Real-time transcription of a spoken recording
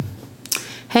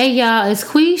Hey y'all, it's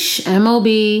Queesh,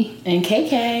 M.O.B. and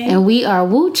KK. And we are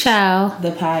Woo Chow,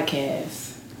 the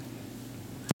podcast.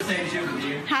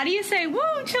 How do you say woo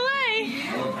Chile?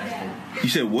 You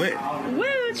said what?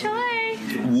 Woo Chile.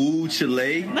 Woo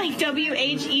Chile? Like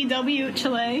WHEW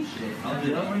Chile.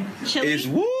 Chile. It's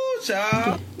Woo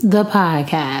Chow. the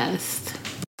podcast.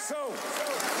 So,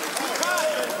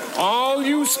 all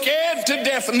you scared to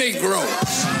death Negroes,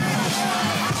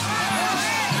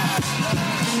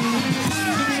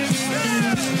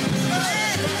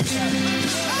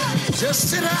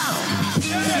 just sit down.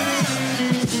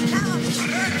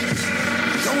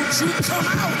 Don't you come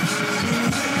out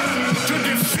to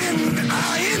defend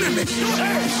our enemy.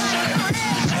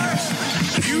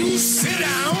 You sit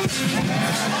down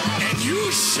and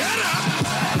you shut up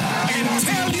and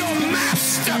tell your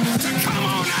master to come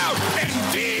on out and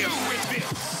deal with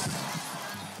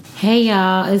this. Hey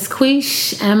y'all, it's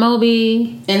Queesh,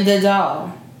 M.O.B. And the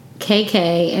doll.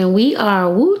 KK, and we are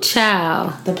Woo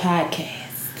Chow, the podcast.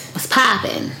 What's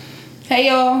poppin'? Hey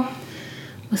y'all.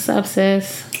 What's up,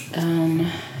 sis?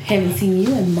 Haven't seen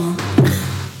you in months.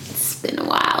 It's been a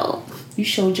while. You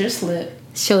showed your slip.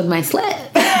 Showed my slip.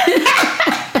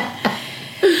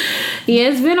 Yeah,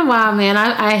 it's been a while, man.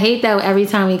 I hate that every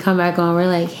time we come back on, we're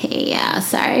like, hey,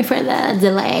 sorry for the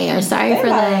delay, or sorry for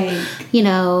the,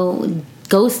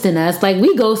 ghosting us. Like,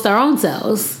 we ghost our own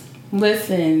selves.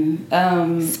 Listen,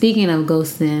 speaking of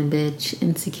ghosting, bitch,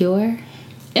 Insecure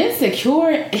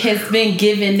has been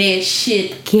giving that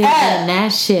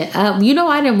shit up. You know,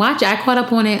 I didn't watch it. I caught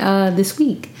up on it this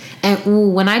week.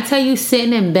 And when I tell you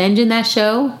sitting and binging that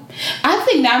show, I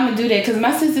think now I'm gonna do that because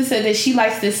my sister said that she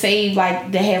likes to save,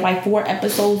 like, they have like 4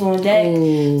 episodes on deck,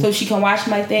 so she can watch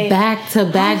them like that, back to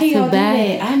back to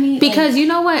back. I mean, because you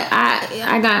know what,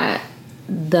 I got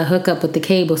the hookup with the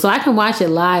cable, so I can watch it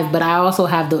live, but I also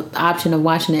have the option of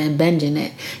watching it and binging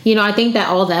it. You know, I think that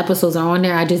all the episodes are on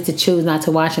there. I just choose not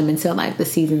to watch them until like the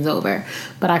season's over,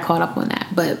 but I caught up on that.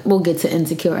 But we'll get to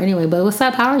Insecure anyway. But what's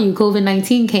up? How are you?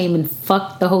 COVID-19 came and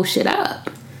fucked the whole shit up.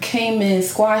 Came and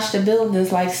squashed the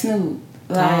buildings like Snoop.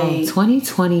 Like,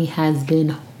 2020 has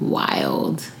been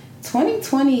wild.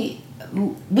 2020,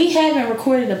 we haven't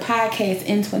recorded a podcast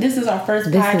in 20. This is our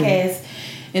first podcast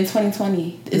in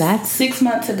 2020. That's 6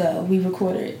 months ago we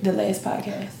recorded the last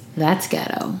podcast. That's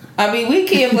ghetto. I mean, we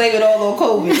can't blame it all on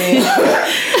COVID, man.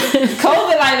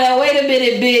 COVID like that. Wait a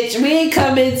minute, bitch. We ain't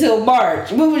coming till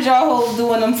March. What was y'all hoes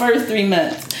doing them first 3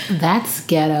 months? That's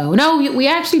ghetto. No, we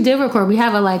actually did record. We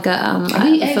have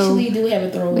we actually do have a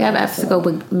throwaway. We have an episode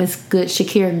with Miss Good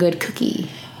Shakira Good Cookie.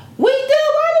 We do.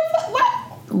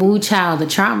 What? Woo Chow, the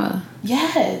trauma.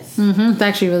 Yes. It's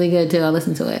actually really good too. I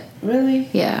listened to it. Really?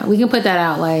 Yeah, we can put that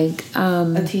out like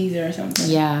a teaser or something.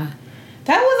 Yeah.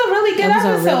 That was a really good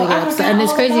episode. And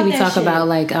it's crazy we talk about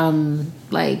like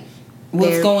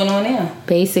what's going on now.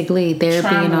 Basically therapy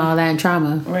trauma. And all that and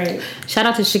trauma. Right. Shout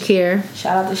out to Shakira.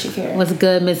 What's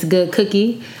good, Miss Good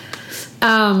Cookie.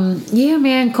 Yeah,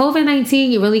 man,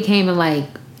 COVID-19, it really came and like,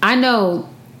 I know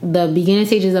the beginning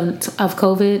stages of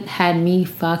COVID had me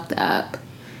fucked up.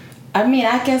 I mean,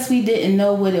 I guess we didn't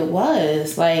know what it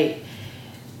was. Like,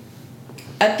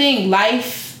 I think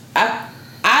life,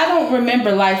 I don't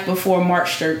remember life before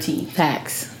March 13th.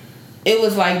 Facts. It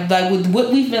was like with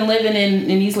what we've been living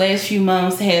in these last few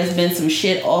months has been some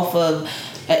shit off of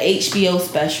a HBO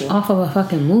special. Off of a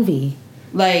fucking movie.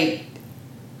 Like,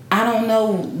 I don't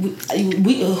know.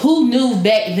 We who knew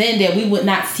back then that we would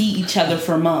not see each other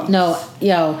for months? No,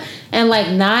 and like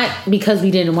not because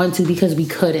we didn't want to, because we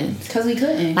couldn't.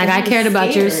 Like, I cared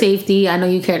about your safety. I know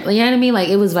you cared. You know what I mean? Like,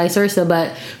 it was vice versa.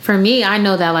 But for me, I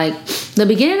know that like the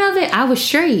beginning of it, I was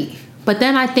straight. But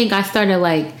then I think I started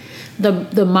like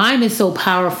the mind is so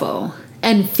powerful.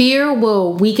 And fear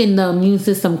will weaken the immune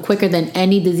system quicker than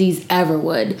any disease ever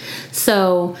would.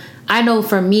 So I know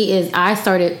for me is I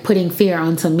started putting fear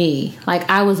onto me. Like,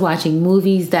 I was watching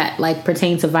movies that like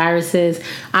pertain to viruses.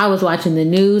 I was watching the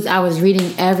news. I was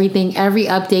reading everything, every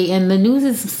update. And the news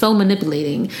is so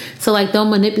manipulating. So like, they're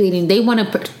manipulating. They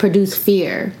want to produce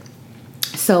fear.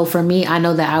 So for me, I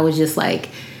know that I was just like,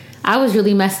 I was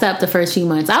really messed up the first few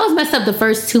months. I was messed up the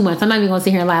first 2 months. I'm not even going to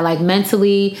sit here and lie. Like,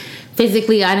 mentally,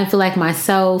 physically, I didn't feel like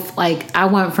myself. Like, I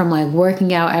went from like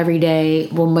working out every day,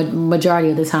 well, majority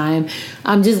of the time,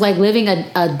 I'm just like living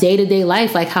a day-to-day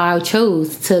life like how I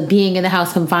chose, to being in the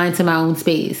house confined to my own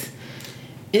space.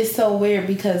 It's so weird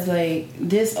because like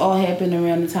this all happened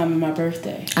around the time of my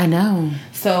birthday. I know.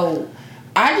 So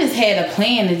I just had a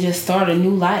plan to just start a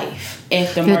new life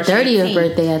after your March 30th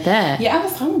birthday at that. Yeah, I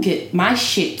was going to get my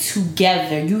shit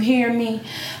together. You hear me?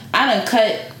 I done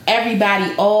cut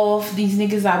everybody off. These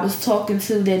niggas I was talking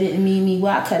to that didn't mean me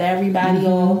well, I cut everybody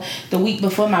off the week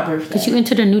before my birthday. But you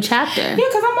entered a new chapter. Yeah,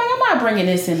 because I'm like, I'm not bringing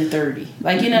this into 30.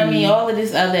 Like, you know what I mean? All of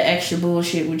this other extra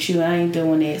bullshit with you, I ain't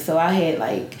doing that. So I had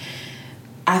like,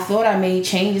 I thought I made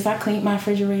changes. I cleaned my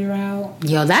refrigerator out.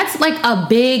 Yo, that's like a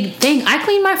big thing. I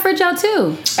cleaned my fridge out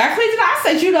too. I cleaned it out. I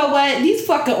said, you know what? These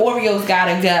fucking Oreos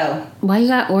gotta go. Why you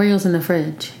got Oreos in the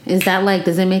fridge? Is that like,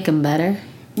 does it make them better?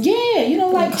 Yeah, you know,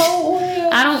 like cold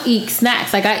Oreos. I don't eat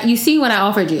snacks. Like, you see what I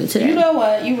offered you today. You know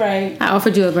what? You're right. I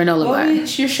offered you a granola bar.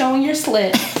 Bitch, you're showing your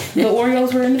slit. The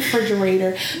Oreos were in the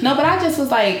refrigerator. No, but I just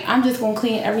was like, I'm just gonna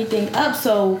clean everything up.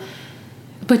 So,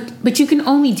 but you can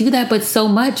only do that, but so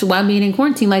much while being in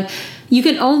quarantine. Like, you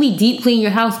can only deep clean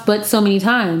your house, but so many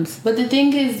times. But the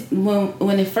thing is,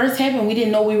 when it first happened, we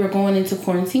didn't know we were going into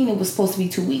quarantine. It was supposed to be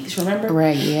 2 weeks. Remember?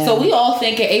 Right. Yeah. So we all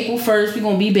thinking April 1st we're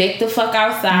gonna be back the fuck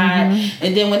outside,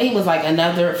 and then when it was like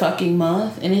another fucking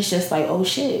month, and it's just like, oh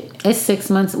shit. It's 6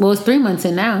 months. Well, it's 3 months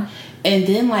in now. And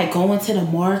then like going to the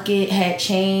market had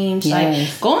changed.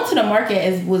 Yes. Like going to the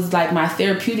market was like my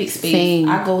therapeutic space. Same.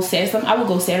 I would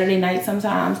go Saturday night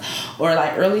sometimes, or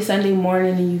like early Sunday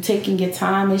morning, and you taking your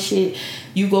time and shit.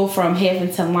 You go from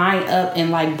having to line up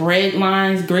in like bread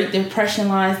lines, Great Depression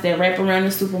lines that wrap around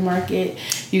the supermarket.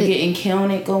 You getting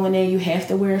counted going in. You have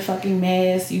to wear a fucking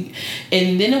mask.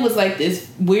 And then it was like this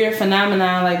weird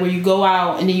phenomenon, like where you go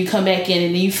out and then you come back in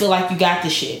and then you feel like you got the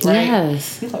shit, right?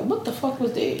 Yes. You're like, what the fuck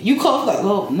was that? You cough like,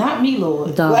 oh, not me,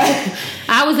 Lord. Dog. Like,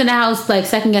 I was in the house like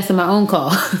second guessing my own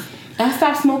call. I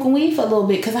stopped smoking weed for a little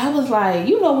bit because I was like,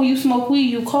 you know, when you smoke weed,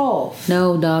 you cough.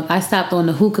 No, dog. I stopped on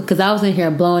the hookah because I was in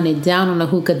here blowing it down on the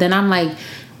hookah. Then I'm like,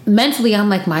 mentally, I'm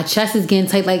like, my chest is getting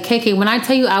tight. Like, KK, when I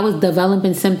tell you I was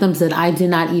developing symptoms that I did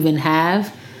not even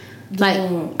have, like,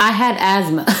 I had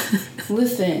asthma.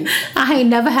 Listen. I ain't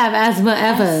never have asthma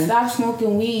ever. I stopped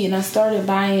smoking weed and I started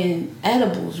buying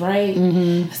edibles, right?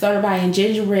 I started buying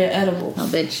gingerbread edibles. I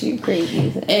bet you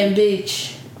crazy. And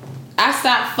bitch, I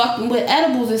stopped fucking with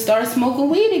edibles and started smoking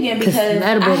weed again because I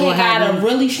had got a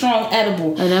really strong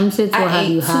edible. And them shits will have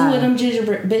you high. I ate 2 of them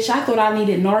gingerbread. Bitch, I thought I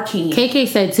needed Narcan. KK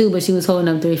said 2, but she was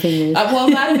holding up 3 fingers. Well,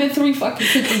 it might have been 3 fucking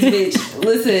cookies, bitch.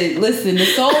 Listen. The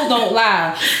soul don't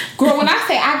lie. Girl, when I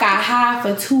say I got high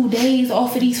for 2 days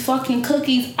off of these fucking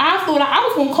cookies, I thought I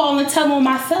was going to call and tell on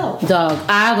myself. Dog,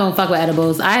 I don't fuck with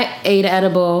edibles. I ate an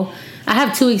edible. I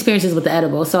have 2 experiences with the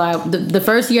edible. So the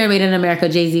first year I made it in America,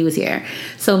 Jay-Z was here.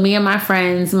 So me and my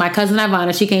friends, my cousin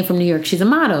Ivana, she came from New York. She's a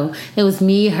model. It was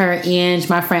me, her, Ange,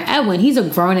 my friend Edwin. He's a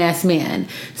grown-ass man.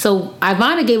 So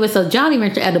Ivana gave us a Jolly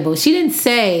Rancher edible. She didn't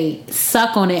say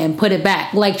suck on it and put it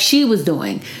back like she was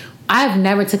doing. I've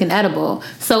never took an edible.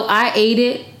 So I ate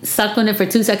it, sucked on it for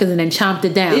 2 seconds, and then chomped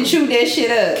it down. It chewed that shit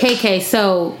up. KK,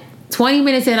 so 20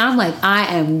 minutes in, I'm like,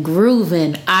 I am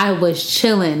grooving. I was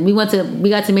chilling. We got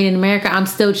to Made in America. I'm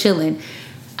still chilling.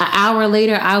 An hour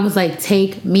later, I was like,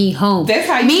 take me home. That's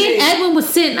how you Me and Edwin was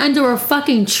sitting under a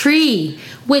fucking tree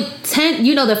with 10,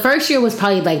 the first year was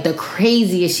probably like the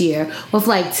craziest year with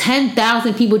like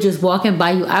 10,000 people just walking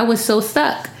by you. I was so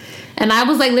stuck. And I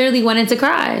was like literally wanting to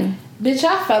cry. Bitch,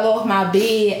 I fell off my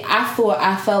bed. I thought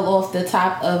I fell off the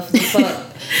top of the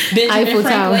fuck Benjamin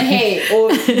Franklin head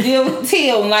or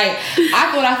Till. Like,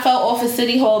 I thought I fell off a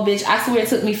City Hall, bitch. I swear it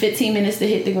took me 15 minutes to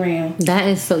hit the ground. That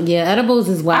is so, yeah, edibles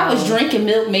is wild. I was drinking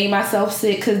milk, made myself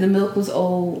sick because the milk was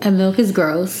old. And milk is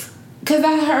gross. Because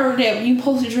I heard that you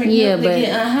supposed to drink milk to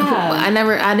get high.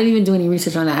 I didn't even do any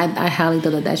research on that. I highly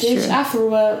thought that's bitch, true. I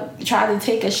threw up, tried to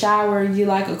take a shower, you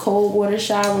like a cold water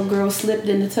shower, girl slipped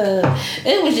in the tub.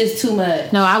 It was just too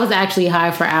much. No, I was actually high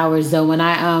for hours though when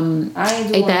I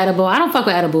ate the edible. I don't fuck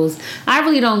with edibles. I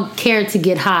really don't care to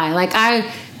get high. Like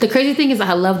the crazy thing is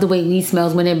I love the way weed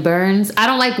smells when it burns. I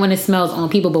don't like when it smells on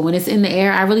people, but when it's in the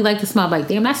air, I really like to smell like,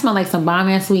 damn, that smell like some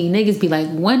bomb-ass weed. Niggas be like,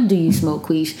 when do you smoke,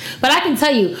 Queesh? But I can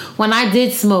tell you, when I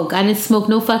did smoke, I didn't smoke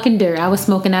no fucking dirt. I was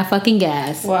smoking that fucking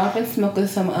gas. Well, I've been smoking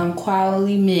some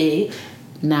quality mid.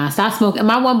 Nah, stop smoking.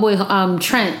 My one boy,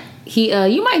 Trent, he,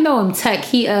 you might know him, Tech.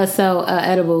 He sell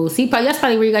edibles. That's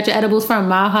probably where you got your edibles from,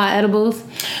 Mile High Edibles.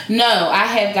 No, I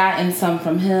have gotten some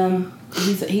from him.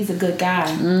 He's a good guy.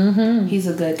 Mm-hmm. He's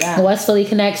a good guy. West Philly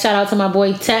Connect. Shout out to my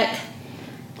boy Tech.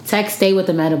 Tech, stay with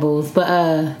them edibles, but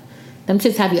them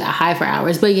shits have you high for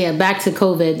hours. But yeah, back to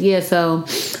COVID. Yeah, so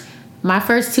my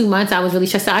first 2 months I was really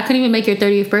stressed out. I couldn't even make your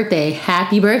 30th birthday.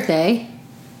 Happy birthday.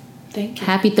 Thank you.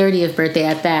 Happy 30th birthday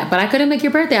at that. But I couldn't make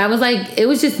your birthday. I was like, it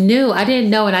was just new. I didn't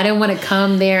know, and I didn't want to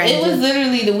come there. And it was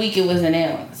literally the week it was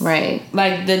announced. Right.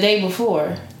 Like the day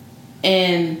before.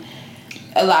 And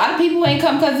a lot of people ain't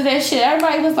come because of that shit.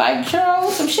 Everybody was like, Cheryl,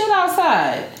 some shit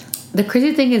outside. The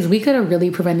crazy thing is we could have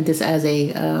really prevented this as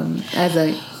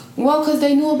a Well, because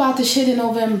they knew about the shit in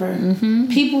November. Mm-hmm.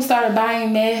 People started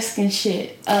buying masks and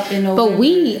shit up in November.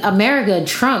 But America,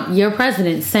 Trump, your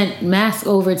president, sent masks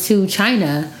over to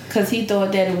China. Because he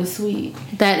thought that it was sweet.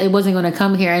 That it wasn't going to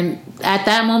come here. And at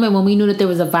that moment, when we knew that there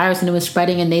was a virus and it was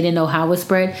spreading and they didn't know how it was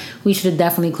spread, we should have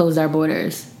definitely closed our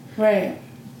borders. Right.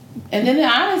 And then,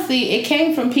 honestly, it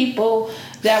came from people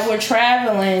that were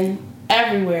traveling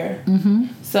everywhere. Mm-hmm.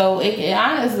 So,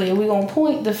 honestly, if we're going to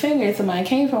point the finger at somebody, it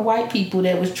came from white people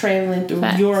that was traveling through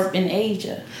Facts. Europe and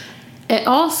Asia. It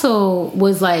also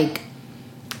was like,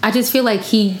 I just feel like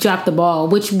he dropped the ball,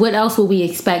 which what else would we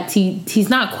expect? He's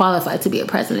not qualified to be a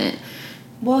president.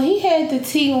 Well, he had the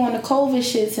tea on the COVID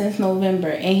shit since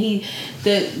November, and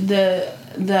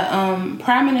the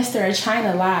Prime Minister of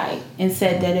China lied and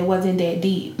said that it wasn't that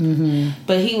deep. Mm-hmm.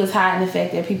 But he was hiding the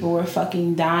fact that people were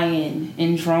fucking dying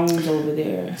in drones over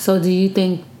there. So do you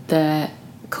think that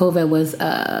COVID was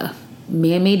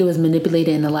man-made? It was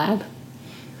manipulated in the lab?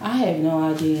 I have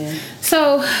no idea.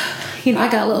 So, I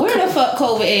got a little... Where the fuck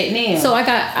COVID at now?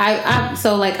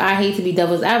 So I hate to be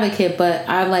devil's advocate, but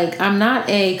I'm not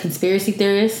a conspiracy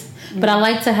theorist. But I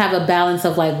like to have a balance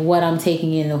of like what I'm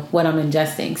taking in and what I'm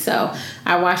ingesting. So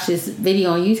I watched this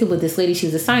video on YouTube with this lady. She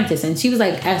was a scientist. And she was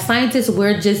like, as scientists,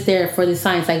 we're just there for the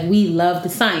science. Like, we love the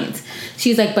science.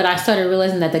 She's like, but I started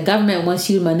realizing that the government wants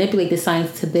you to manipulate the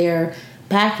science to their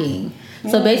backing.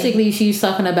 So basically, she was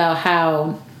talking about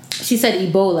how, she said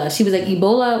Ebola. She was like,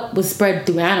 Ebola was spread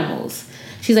through animals.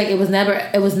 She's like, it was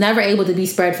never able to be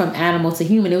spread from animal to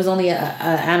human. It was only a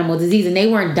animal disease, and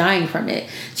they weren't dying from it.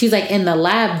 She's like, in the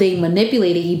lab, they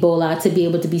manipulated Ebola to be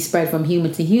able to be spread from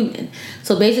human to human.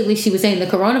 So basically, she was saying the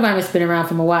coronavirus has been around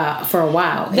for a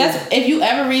while. That's if you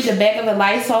ever read the back of a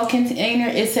Lysol container,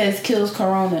 it says kills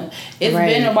corona. It's Right.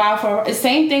 been a while for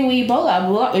same thing with Ebola.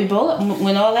 Ebola,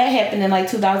 when all that happened in like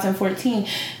 2014,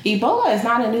 Ebola is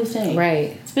not a new thing.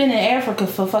 Right. It's been in Africa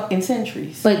for fucking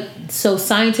centuries. But so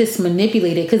scientists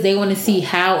manipulate it because they want to see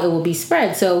how it will be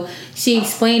spread. So she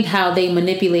explained how they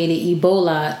manipulated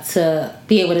Ebola to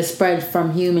be able to spread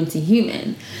from human to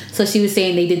human. So she was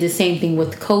saying they did the same thing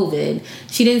with COVID.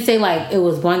 She didn't say like it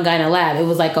was one guy in a lab. It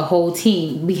was like a whole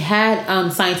team. We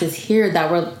had scientists here that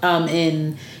were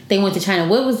they went to China.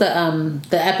 What was the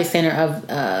epicenter of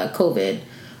COVID?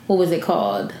 What was it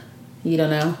called? You don't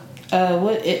know?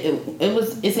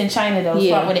 It's in China though.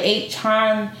 Yeah. It's with H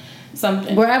Han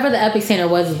something. Wherever the epicenter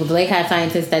was, they had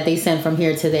scientists that they sent from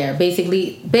here to there.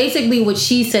 Basically what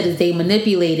she said is they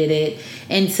manipulated it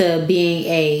into being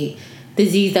a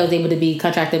disease that was able to be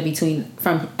contracted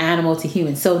from animal to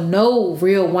human. So no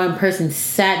real one person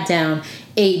sat down,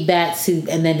 ate bat soup,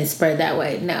 and then it spread that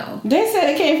way. No. They said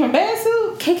it came from bat soup?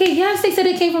 Yes, they said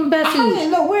it came from bat soup. I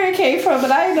didn't know where it came from,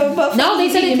 but I didn't know about. No, they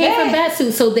said it came from bat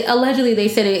soup. So allegedly they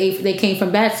said they came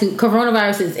from bat soup.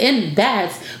 Coronavirus is in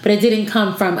bats, but it didn't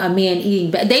come from a man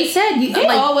eating bat. They said they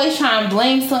always try and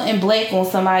blame something black on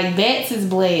somebody. Bats is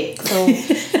black, so the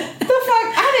fuck.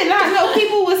 I did not know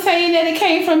people were saying that it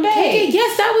came from bats.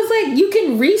 Yes, that was like you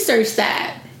can research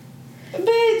that.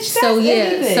 Bitch, that's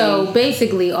anything. So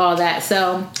basically all that.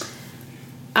 So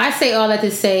I say all that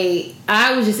to say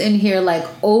I was just in here like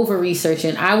over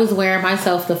researching. I was wearing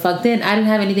myself the fuck thin. I didn't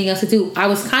have anything else to do. I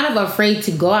was kind of afraid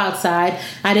to go outside.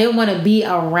 I didn't want to be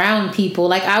around people.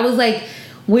 Like I was like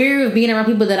weird of being around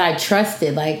people that I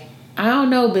trusted. Like I don't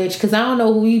know, bitch, because I don't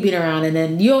know who you've been around, and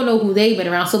then you don't know who they've been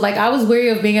around. So like I was wary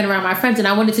of being around my friends, and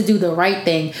I wanted to do the right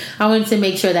thing. I wanted to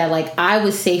make sure that like I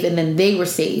was safe and then they were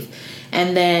safe.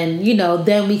 And then,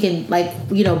 then we can,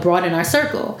 broaden our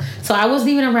circle. So I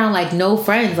wasn't even around, no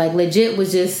friends. Legit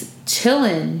was just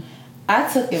chilling. I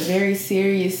took it very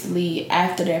seriously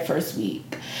after that first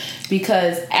week.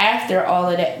 Because after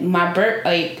all of that,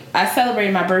 I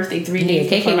celebrated my birthday 3 days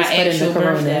before my actual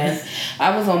birthday.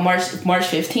 I was on March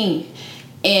 15th.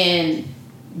 And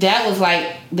that was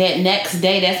that next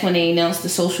day, that's when they announced the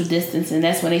social distancing.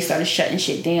 That's when they started shutting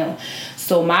shit down.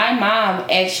 So my mom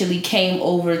actually came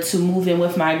over to move in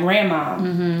with my grandma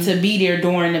to be there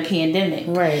during the pandemic.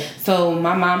 Right. So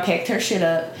my mom packed her shit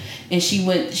up and she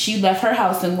left her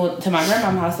house and went to my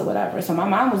grandma's house or whatever. So my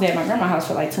mom was at my grandma's house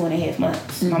for 2.5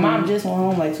 months. My mom just went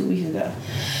home 2 weeks ago.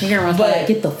 Your grandma's like,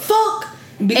 get the fuck.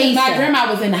 Because my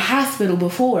grandma was in the hospital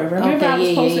before. Remember I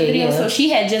was posting video? Yeah. So she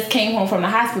had just came home from the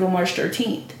hospital March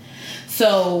 13th.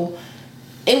 So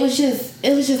it was just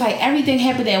everything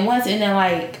happened at once, and then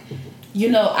I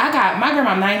got my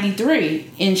grandma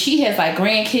 93 and she has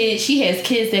grandkids. She has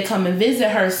kids that come and visit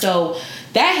her, so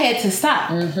that had to stop.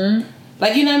 You know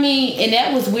what I mean? And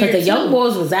that was weird. But the young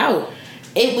boys was out.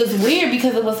 It was weird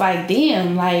because it was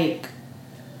damn,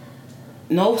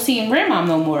 no seeing grandma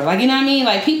no more. You know what I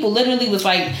mean? People literally was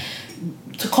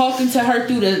talking to her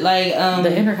through the like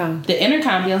the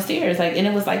intercom downstairs, like, and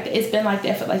it was like it's been like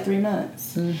that for like 3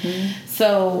 months.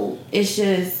 So it's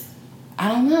just, I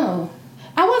don't know.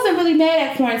 I wasn't really mad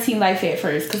at quarantine life at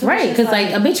first, because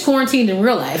like a bitch quarantined in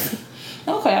real life.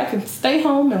 Okay, I can stay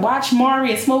home and watch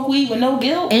Maury and smoke weed with no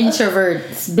guilt.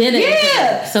 Introverts, been an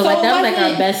introvert. So like that was like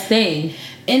our best thing.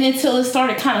 And until it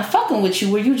started kind of fucking with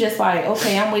you, where you just like,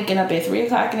 okay, I'm waking up at 3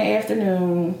 o'clock in the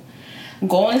afternoon. I'm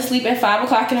going to sleep at 5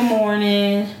 o'clock in the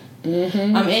morning.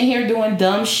 I'm in here doing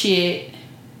dumb shit.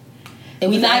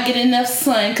 We not getting enough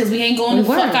sun because we ain't going to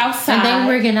fuck outside. And then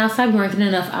we were getting outside, we weren't getting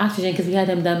enough oxygen because we had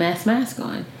them dumbass masks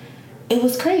on. It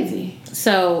was crazy.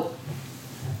 So,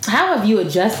 how have you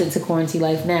adjusted to quarantine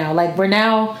life now? Like, we're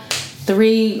now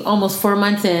almost 4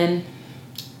 months in.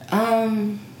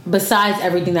 Besides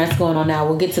everything that's going on now,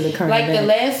 we'll get to the current event. The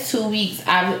last 2 weeks,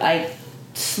 I've like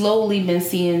slowly been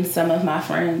seeing some of my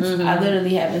friends. I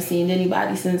literally haven't seen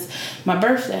anybody since my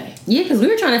birthday. Yeah, because we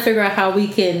were trying to figure out how we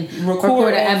can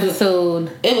record an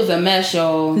episode. It was a mess,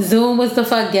 y'all. Zoom was the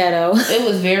fuck ghetto. It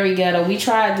was very ghetto. We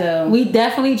tried to. We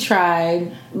definitely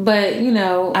tried, but you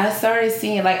know, I started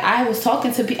seeing, like, I was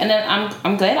talking to people, and then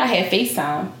I'm glad I had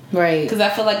FaceTime. Right. Because I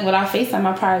feel like without FaceTime,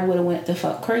 I probably would have went the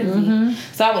fuck crazy.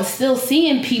 So I was still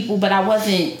seeing people, but I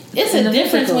wasn't. It's a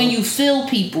difference when you feel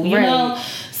people, you know?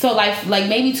 So like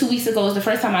maybe 2 weeks ago was the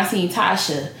first time I seen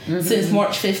Tasha since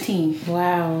March 15th.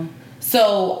 Wow.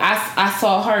 So I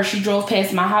saw her. She drove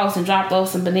past my house and dropped off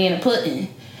some banana pudding.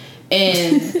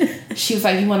 And she was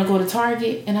like, "You want to go to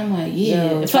Target?" And I'm like,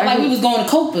 "Yeah." It felt like we was going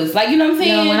to Copa's. Like, you know what I'm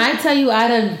saying? When I tell you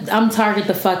I'm Target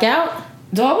the fuck out.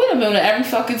 Dog, we done been to every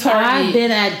fucking Target. I've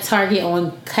been at Target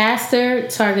on Castor,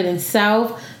 Target in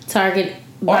South, Target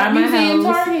by my house.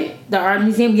 Target? The art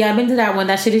museum. Yeah, I've been to that one.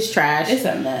 That shit is trash. It's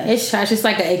a mess. It's trash. It's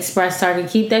like an express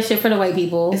Target. Keep that shit for the white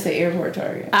people. It's an airport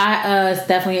Target. It's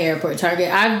definitely an airport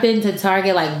Target. I've been to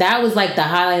Target. Like, that was like the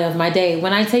highlight of my day.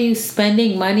 When I tell you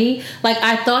spending money, like,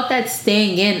 I thought that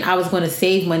staying in, I was going to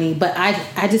save money, but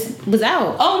I just was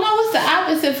out. Oh no, it's the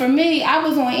opposite for me. I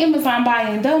was on Amazon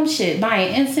buying dumb shit,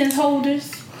 buying incense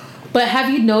holders. But have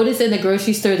you noticed in the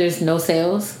grocery store there's no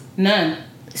sales? None.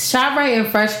 ShopRite and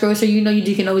Fresh Grocery, you know,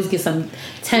 you can always get some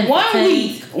 10. 1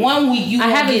 week I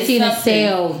haven't seen a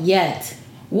sale yet.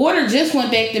 Water just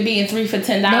went back to being $3 for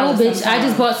 $10. No, bitch, I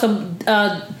just bought some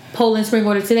Poland spring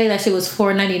water today. That shit was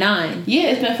 $4.99. Yeah,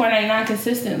 it's been $4.99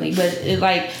 consistently, but it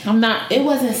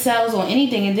wasn't sales on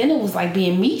anything, and then it was like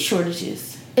being meat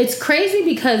shortages. It's crazy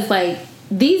because like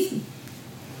the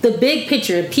big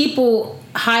picture, people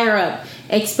higher up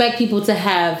expect people to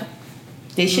have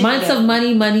months of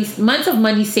money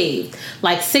saved,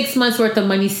 like 6 months worth of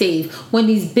money saved, when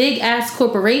these big ass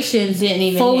corporations didn't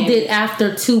even folded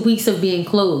after 2 weeks of being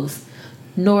closed.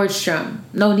 Nordstrom,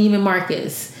 Neiman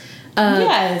Marcus,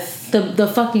 yes,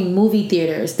 the fucking movie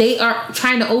theaters. They are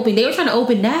trying to open. They were trying to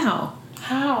open now.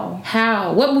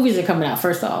 How? What movies are coming out?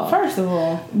 First of all,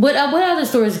 what other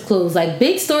stores closed? Like,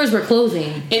 big stores were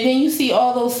closing. And then you see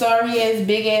all those sorry ass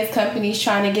big ass companies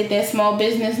trying to get that small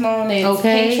business loan.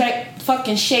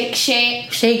 Fucking Shake Shack,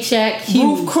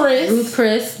 Ruth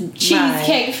Chris,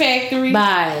 Cheesecake Factory.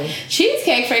 Bye.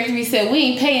 Cheesecake Factory said, "We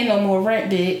ain't paying no more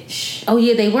rent, bitch." Oh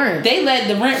yeah, they weren't. They led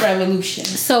the rent revolution.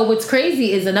 So what's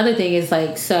crazy is another thing is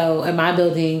like, so in my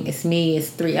building, it's me, it's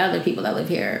 3 other people that live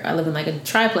here. I live in like a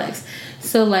triplex.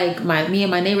 So like me and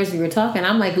my neighbors, we were talking.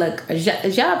 I'm like, look,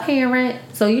 is y'all paying rent?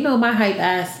 So you know my hype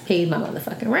ass paid my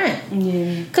motherfucking rent.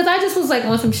 Yeah. Cause I just was like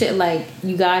on some shit like,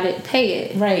 you got it, pay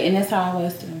it. Right, and that's how I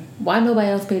was too. Why nobody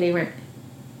else pay their rent?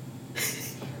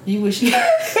 You wish. When I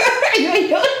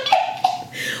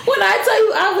tell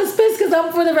you I was pissed because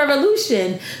I'm for the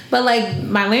revolution, but like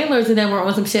my landlords and them were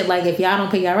on some shit like, if y'all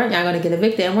don't pay y'all rent, y'all gonna get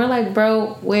evicted. And we're like,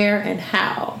 bro, where and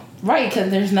how? Right,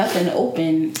 because there's nothing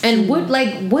open. And what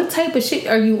type of shit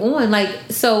are you on? Like,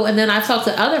 so, and then I talked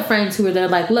to other friends who were there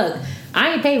like, look,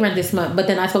 I ain't pay rent this month, but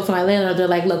then I spoke to my landlord. They're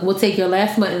like, look, we'll take your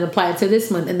last month and apply it to this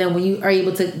month, and then when you are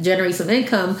able to generate some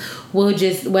income, we'll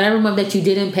just, whatever month that you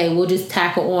didn't pay, we'll just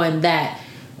tackle on that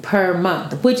per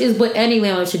month, which is what any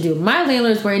landlord should do. My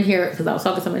landlords were in here because I was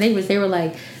talking to my neighbors. They were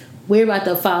like, we're about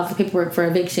to file for paperwork for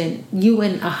eviction. You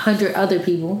and 100 other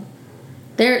people.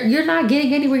 You're not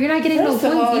getting anywhere. You're not getting no points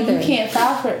either. You can't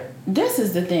file for. This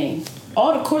is the thing.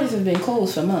 All the courts have been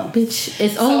closed for months. Bitch,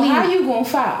 it's only. So how you gonna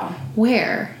file?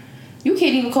 Where? You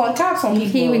can't even call the cops on people.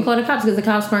 You can't even call the cops because the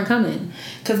cops weren't coming.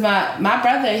 Because my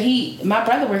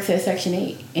brother works at Section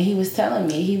 8, and he was telling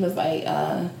me, he was like,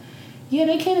 yeah,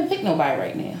 they can't evict nobody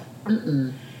right now.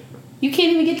 You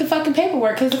can't even get the fucking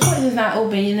paperwork because the court is not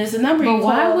open, and there's a number. But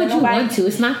why would you want to?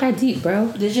 It's not that deep,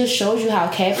 bro. It just shows you how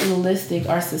capitalistic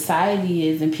our society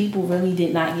is, and people really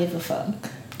did not give a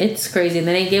fuck. It's crazy. And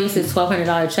then they gave us this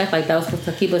 $1,200 check, like that was supposed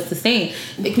to keep us sustained.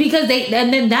 Because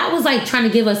and then that was like trying to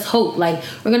give us hope. Like,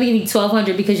 we're gonna give you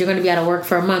 $1,200 because you're gonna be out of work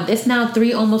for a month. It's now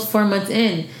almost 4 months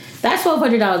in. That's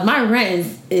 $1,200. My rent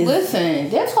is listen,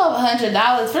 that's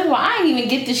 $1,200. First of all, I didn't even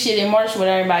get this shit in March what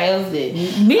everybody else did.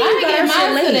 Me, I didn't get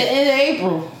mine to the end of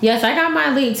April. Yes, I got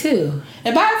mine late too.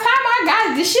 And by the time I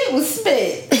got it, the shit was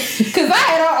spit. Cause I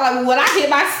had all, like, when I hit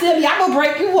my stimmy, I'm gonna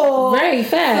break you off. Very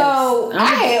fast. So I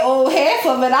had half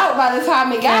of it out by the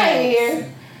time it got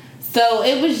here. So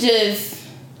it was just,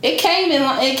 it came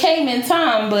in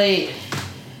time, but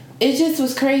it just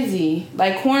was crazy.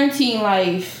 Like, quarantine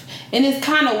life. And it's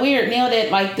kind of weird now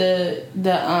that like the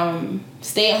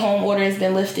stay-at-home order has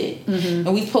been lifted,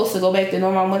 and we supposed to go back to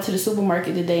normal. I went to the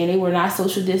supermarket today, and they were not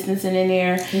social distancing in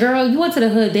there. Girl, you went to the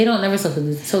hood. They don't never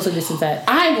social distance at.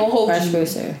 I ain't gonna hold Fresh you.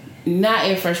 Grocer. Not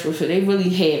at Fresh Grocer. They really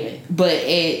haven't. But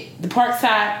at the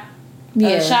Parkside,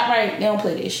 ShopRite, they don't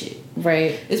play that shit.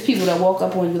 Right. It's people that walk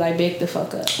up on you like, back the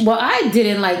fuck up. Well, I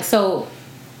didn't like so.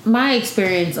 My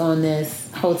experience on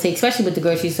this whole take, especially with the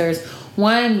grocery stores.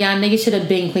 One, y'all niggas should have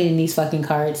been cleaning these fucking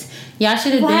carts. Y'all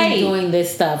should have been doing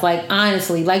this stuff. Like,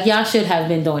 honestly, like, y'all should have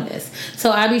been doing this.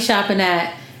 So I be shopping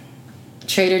at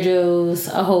Trader Joe's,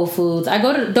 a Whole Foods.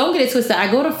 Don't get it twisted, I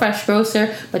go to Fresh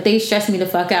Grocer, but they stress me the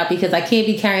fuck out because I can't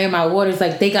be carrying my waters.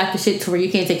 Like, they got the shit to where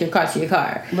you can't take your cart to your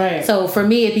car. Right. So for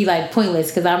me, it'd be like pointless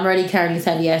because I'm already carrying these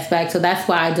heavy ass bags. So that's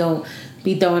why I don't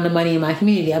be throwing the money in my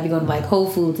community. I'll be going to like Whole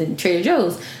Foods and Trader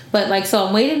Joe's. But like, so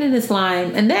I'm waiting in this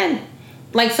line, and then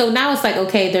like, so now it's like,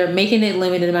 okay, they're making it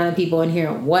limited amount of people in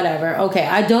here, whatever. Okay,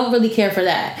 I don't really care for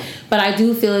that. But I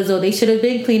do feel as though they should have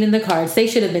been cleaning the carts. They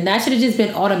should have been. That should have just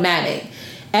been automatic.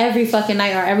 Every fucking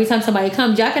night or every time somebody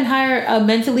comes, y'all can hire a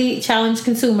mentally challenged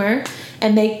consumer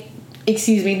and they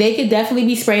could definitely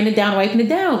be spraying it down, wiping it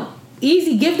down.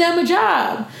 Easy, give them a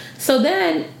job. So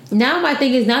then, now my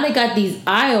thing is, now they got these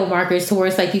aisle markers to where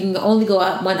it's like you can only go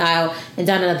up one aisle and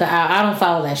down another aisle. I don't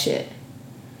follow that shit.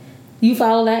 You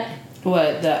follow that?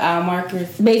 What, the aisle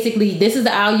markers? Basically, this is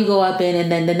the aisle you go up in,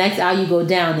 and then the next aisle you go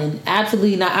down in.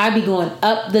 Absolutely not. I be going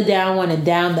up the down one and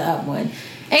down the up one.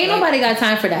 Ain't nobody got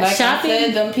time for that. Like Shopping. I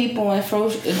said, them people in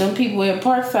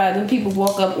Parkside, them people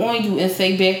walk up on you and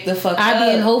say, back the fuck up. I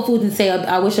be in Whole Foods and say,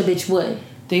 I wish a bitch would.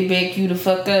 They back you the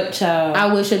fuck up, child.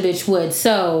 I wish a bitch would.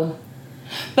 So.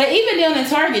 But even down in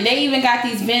Target, they even got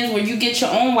these bins where you get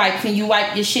your own wipes and you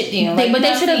wipe your shit down. Like, but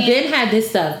they should have been had this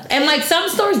stuff. And like, some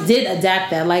stores did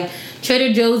adapt that. Like,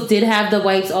 Trader Joe's did have the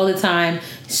wipes all the time.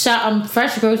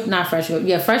 Fresh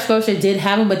Grocer did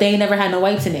have them, but they ain't never had no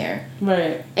wipes in there.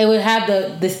 Right. It would have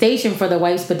the station for the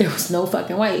wipes, but there was no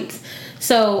fucking wipes.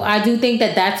 So I do think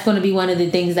that that's going to be one of the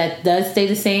things that does stay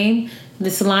the same.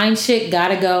 This line shit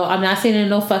gotta go. I'm not sitting in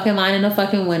no fucking line in the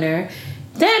fucking winter.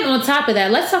 Then on top of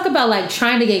that, let's talk about like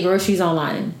trying to get groceries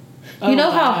online. You know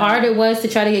how hard it was to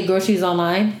try to get groceries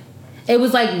online? It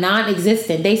was like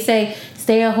non-existent. They say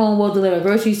stay at home, we'll deliver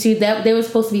groceries to you. That they were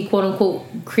supposed to be quote unquote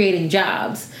creating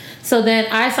jobs. So then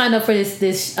I signed up for this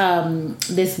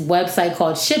website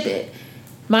called Ship It.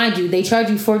 Mind you, they charge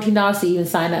you $14 to even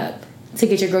sign up to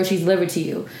get your groceries delivered to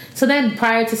you. So then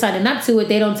prior to signing up to it,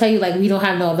 they don't tell you like we don't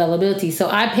have no availability. So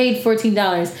I paid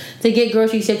 $14 to get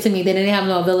groceries shipped to me. They didn't have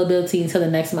no availability until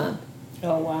the next month.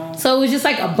 Oh, wow. So it was just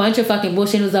like a bunch of fucking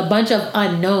bullshit. It was a bunch of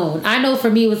unknown. I know for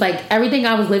me, it was like everything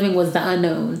I was living was the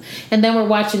unknown. And then we're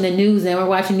watching the news and we're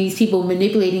watching these people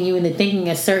manipulating you into thinking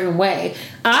a certain way.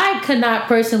 I could not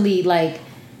personally like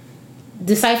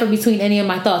decipher between any of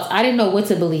my thoughts. I didn't know what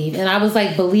to believe. And I was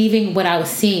like believing what I was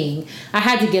seeing. I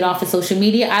had to get off of social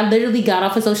media. I literally got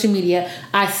off of social media.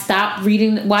 I stopped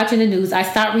watching the news. I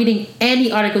stopped reading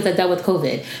any articles that dealt with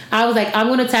COVID. I was like, I'm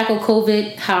going to tackle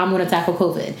COVID how I'm going to tackle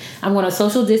COVID. I'm going to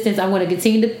social distance. I'm going to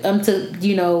continue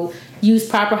to use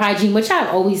proper hygiene, which I've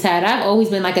always had. I've always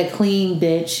been like a clean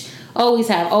bitch. Always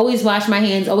have. Always washed my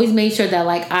hands. Always made sure that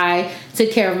like I took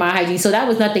care of my hygiene. So that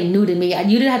was nothing new to me.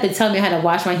 You didn't have to tell me I had to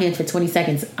wash my hands for 20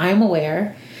 seconds. I'm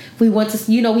aware. We want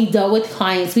to, we dealt with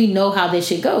clients. We know how this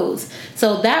shit goes.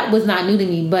 So that was not new to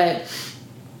me. But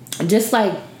just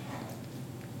like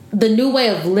the new way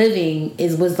of living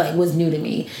was new to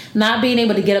me. Not being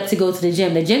able to get up to go to the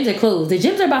gym. The gyms are closed. The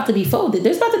gyms are about to be folded.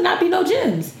 There's about to not be no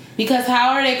gyms. Because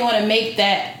how are they going to make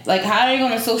that, like, how are they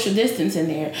going to social distance in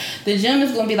there? The gym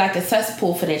is going to be like a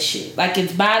cesspool for that shit. Like,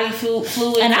 it's body fluid.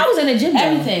 And I was in the gym.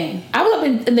 Everything. I was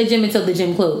up in the gym until the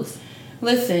gym closed.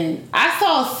 Listen, I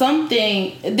saw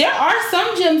something. There are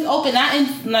some gyms open, not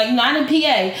in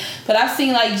PA, but I've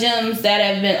seen, like, gyms that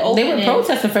have been open. They were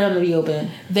protesting for them to be open.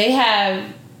 They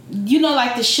have,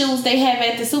 like the shoes they have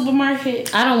at the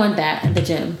supermarket. I don't want that at the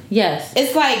gym. Yes.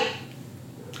 It's like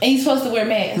And you're supposed to wear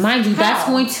masks. Mind you, that's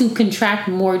How? going to contract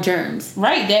more germs.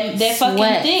 Right, that fucking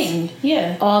Sweat. thing.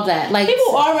 Yeah. All that. Like,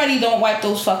 People already don't wipe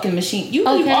those fucking machines. You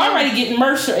already getting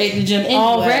MRSA at the gym anyway.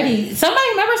 already.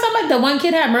 Somebody, the one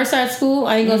kid had MRSA at school?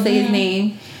 I ain't gonna say his Mm-hmm.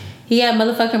 name. He had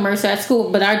motherfucking MRSA at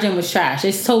school, but our gym was trash.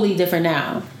 It's totally different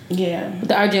now. Yeah.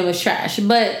 Our gym was trash.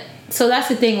 But, so that's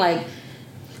the thing, like,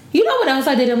 you know what else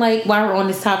I didn't like while we're on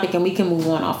this topic, and we can move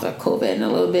on off of COVID in a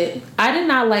little bit? I did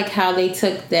not like how they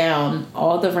took down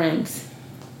all the rims,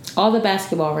 all the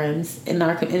basketball rims in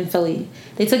Philly.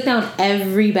 They took down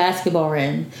every basketball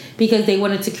rim because they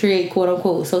wanted to create quote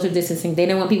unquote social distancing. They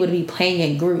didn't want people to be playing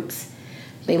in groups.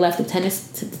 They left the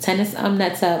tennis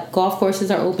nets up. Golf courses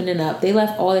are opening up. They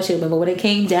left all that shit open. But when it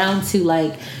came down to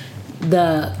like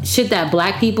the shit that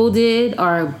black people did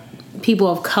or people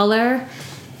of color.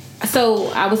 So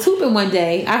I was hooping one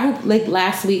day. I hooped like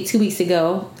last week, 2 weeks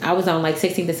ago. I was on like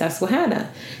 16th to Susquehanna.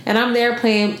 And I'm there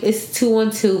playing, it's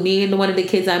 2-on-2, me and one of the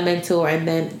kids I mentor, and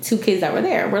then 2 kids that were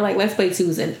there. We're like, let's play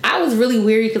twos. And I was really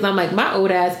weary because I'm like, my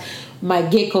old ass might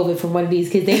get COVID from one of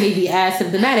these kids. They may be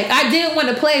asymptomatic. I didn't want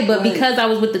to play, but because I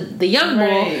was with the young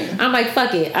boy, I'm like,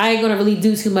 fuck it. I ain't going to really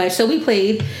do too much. So we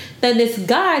played. Then this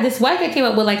white guy came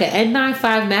up with like an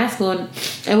N95 mask on,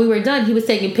 and we were done. He was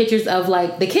taking pictures of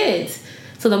like the kids.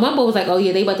 So the one boy was like, oh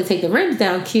yeah, they about to take the rims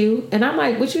down, Q. And I'm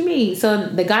like, what you mean? So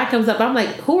the guy comes up, I'm like,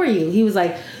 who are you? He was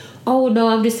like, oh no,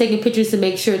 I'm just taking pictures to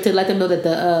make sure to let them know that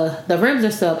the rims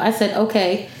are still up. I said,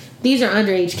 okay, these are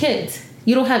underage kids.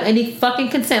 You don't have any fucking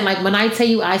consent. Like when I tell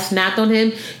you I snapped on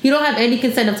him, you don't have any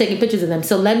consent of taking pictures of them.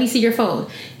 So let me see your phone.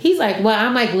 He's like, well,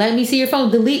 I'm like, let me see your phone.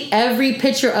 Delete every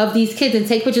picture of these kids and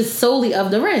take pictures solely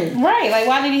of the rim. Right. Like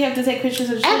why did he have to take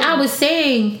pictures of the And I was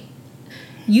saying,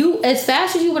 you, as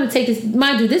fast as you want to take this,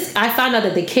 mind you, this, I found out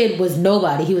that the kid was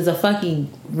nobody. He was a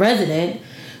fucking resident.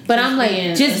 But I'm like,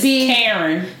 just being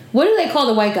Karen. What do they call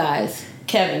the white guys?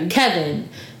 Kevin.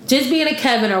 Just being a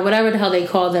Kevin or whatever the hell they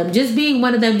call them. Just being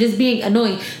one of them. Just being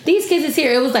annoying. These kids is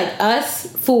here. It was like us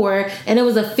 4, and it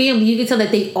was a family. You could tell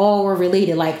that they all were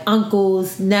related. Like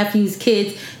uncles, nephews,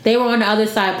 kids. They were on the other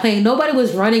side playing. Nobody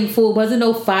was running full. It wasn't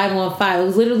no 5-on-5. It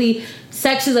was literally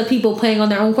sections of people playing on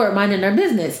their own court, minding their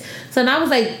business. So now I was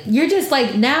like, you're just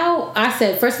like, now I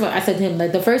said, first of all, I said to him,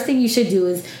 like, the first thing you should do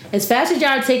is, as fast as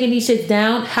y'all are taking these shits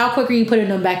down, how quick are you putting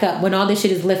them back up when all this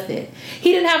shit is lifted?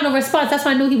 He didn't have no response. That's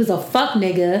why I knew he was a fuck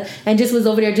nigga and just was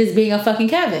over there just being a fucking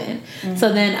Kevin. Mm-hmm.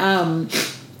 So then,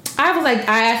 I was like,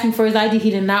 I asked him for his ID.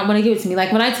 He did not want to give it to me.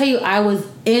 Like, when I tell you I was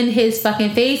in his fucking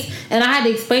face, and I had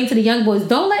to explain to the young boys,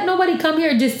 don't let nobody come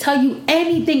here and just tell you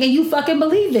anything and you fucking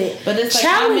believe it. But it's like,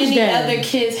 challenge how many them. other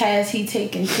kids has he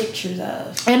taken pictures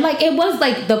of? And like, it was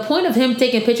like, the point of him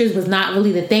taking pictures was not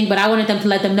really the thing, but I wanted them to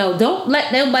let them know, don't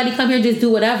let nobody come here and just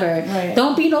do whatever. Right.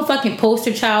 Don't be no fucking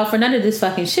poster child for none of this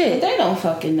fucking shit. They don't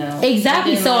fucking know.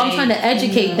 Exactly. So like, I'm trying to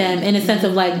educate them in a sense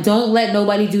of like, don't let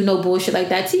nobody do no bullshit like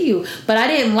that to you. But I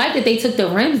didn't like that they took the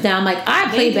rims down. Like, I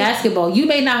play basketball. You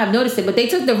may not have noticed it, but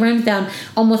they took the rims down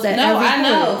almost at every I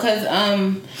know, court.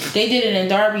 because they did it in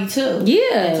Darby too.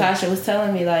 Yeah. And Tasha was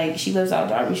telling me, like, she lives out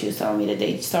Darby. She was telling me that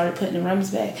they started putting the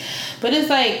rims back. But it's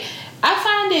like, I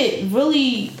find it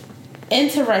really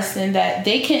interesting that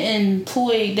they can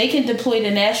deploy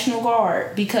the National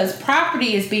Guard because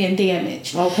property is being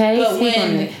damaged. Okay. But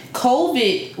when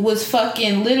COVID was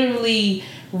fucking literally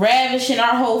ravishing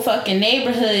our whole fucking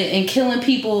neighborhood and killing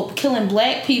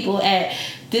black people at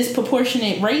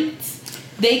disproportionate rates,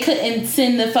 they couldn't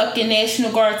send the fucking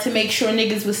National Guard to make sure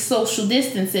niggas was social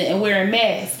distancing and wearing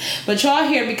masks. But y'all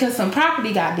here because some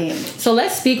property got damaged. So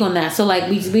let's speak on that. So like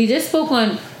we just spoke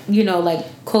on, you know, like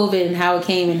COVID and how it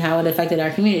came and how it affected our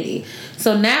community.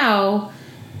 So now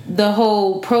the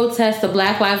whole protest, the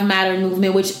Black Lives Matter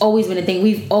movement, which always been a thing.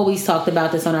 We've always talked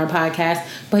about this on our podcast.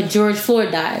 But George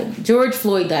Floyd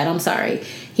died. I'm sorry.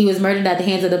 He was murdered at the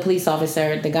hands of the police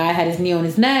officer. The guy had his knee on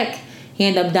his neck. He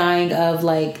ended up dying of,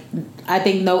 like, I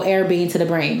think no air being to the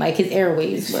brain. Like, his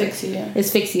airways.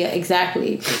 Asphyxia,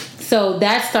 exactly. So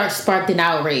that sparked an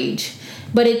outrage.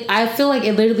 But I feel like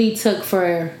it literally took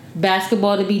for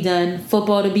basketball to be done,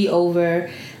 football to be over,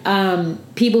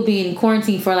 people being in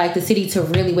quarantine for, like, the city to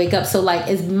really wake up. So, like,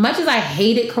 as much as I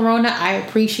hated Corona, I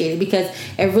appreciate it because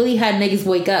it really had niggas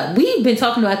wake up. We've been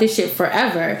talking about this shit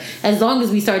forever, as long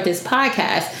as we start this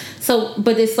podcast. So,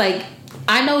 but it's like,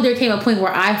 I know there came a point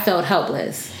where I felt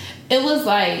helpless. It was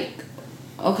like,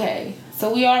 okay,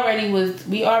 so we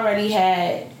already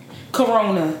had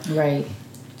Corona, right,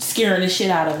 scaring the shit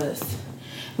out of us.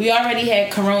 We already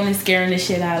had Corona scaring the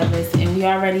shit out of us, and we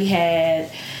already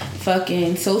had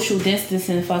fucking social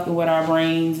distancing fucking with our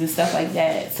brains and stuff like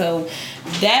that. So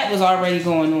that was already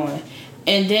going on,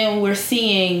 and then we're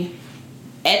seeing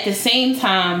at the same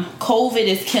time, COVID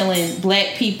is killing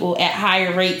black people at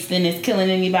higher rates than it's killing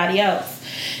anybody else.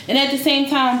 And at the same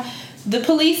time, the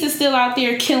police is still out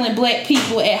there killing black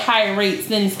people at higher rates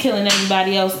than it's killing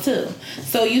everybody else too.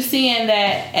 So you seeing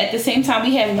that at the same time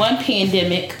we have one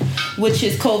pandemic, which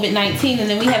is COVID-19, and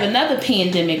then we have another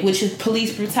pandemic, which is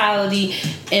police brutality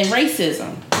and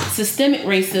racism. Systemic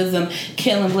racism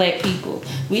killing black people.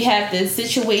 We have the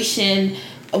situation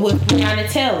with Breonna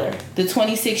Taylor, the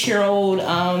 26-year-old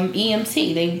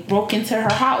EMT. They broke into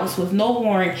her house with no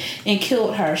warrant and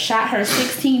killed her. Shot her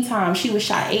 16 times. She was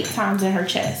shot 8 times in her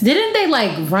chest. Didn't they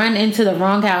like run into the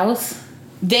wrong house?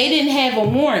 They didn't have a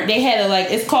warrant. They had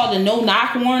it's called a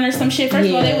no-knock warrant or some shit. First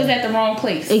of all, they was at the wrong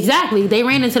place. Exactly. They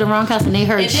ran into the wrong house and they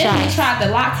heard shots. And then they tried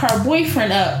to lock her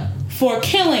boyfriend up for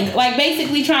killing, like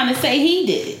basically trying to say he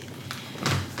did it.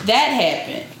 That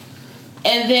happened.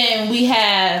 And then we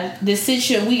have the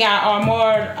situation. We got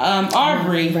Ahmaud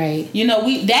Arbery. Right. You know,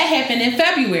 that happened in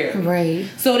February. Right.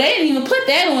 So they didn't even put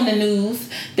that on the news.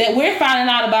 That we're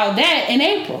finding out about that in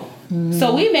April. Mm-hmm.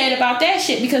 So we mad about that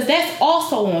shit because that's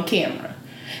also on camera.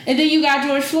 And then you got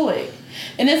George Floyd,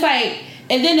 and it's like,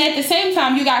 and then at the same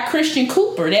time you got Christian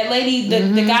Cooper, that lady,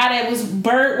 the guy that was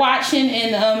bird watching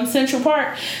in Central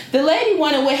Park. The lady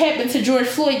wanted what happened to George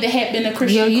Floyd to happen to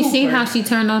Christian Cooper. Yo, you seen how she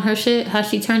turned on her shit? How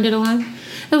she turned it on?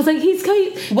 It was like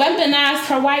weaponized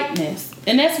her whiteness,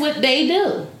 and that's what they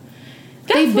do.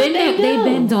 They've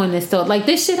been doing this though. Like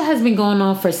this shit has been going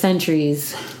on for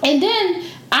centuries. And then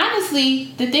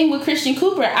honestly, the thing with Christian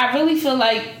Cooper, I really feel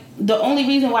like the only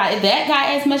reason why that got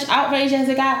as much outrage as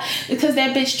it got is because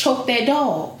that bitch choked that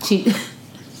dog.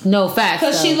 No facts.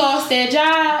 Because she lost that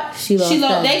job. She lost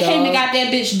that They came and got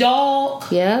that bitch dog.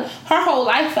 Yeah. Her whole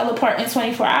life fell apart in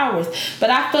 24 hours.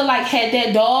 But I feel like had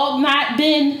that dog not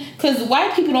been, because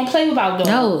white people don't play about dogs.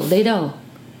 No, they don't.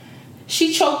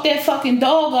 She choked that fucking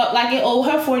dog up like it owed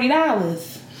her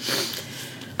 $40.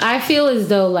 I feel as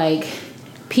though like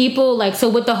people, like, so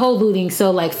with the whole looting, so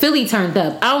like Philly turned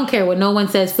up. I don't care what no one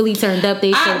says. Philly turned up.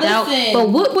 They sold out. But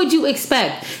what would you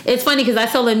expect? It's funny because I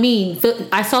saw a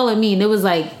meme. It was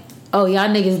like, oh, y'all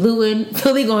niggas looting.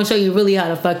 Philly gonna show you really how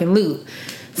to fucking loot.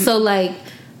 So like,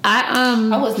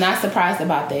 I was not surprised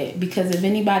about that because if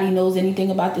anybody knows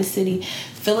anything about this city,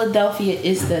 Philadelphia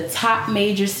is the top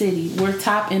major city. We're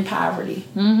top in poverty.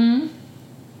 Mm-hmm.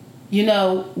 You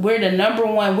know, we're the number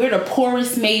one. We're the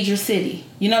poorest major city.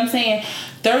 You know what I'm saying?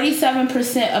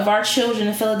 37% of our children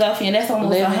in Philadelphia, and that's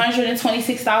almost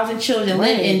 126,000 children,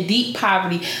 live in deep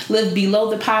poverty, live below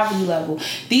the poverty level.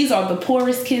 These are the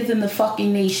poorest kids in the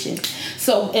fucking nation.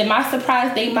 So, am I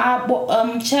surprised they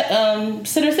mobbed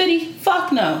Center City?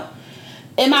 Fuck no.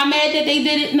 Am I mad that they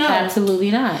did it? No.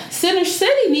 Absolutely not. Center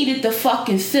City needed to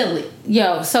fucking fill it.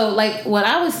 Yo, so like what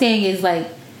I was saying is like,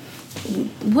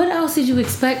 what else did you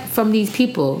expect from these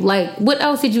people? Like, what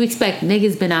else did you expect?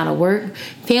 Niggas been out of work.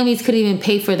 Families couldn't even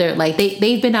pay for their, like,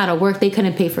 they've been out of work. They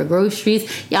couldn't pay for groceries.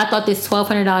 Y'all thought this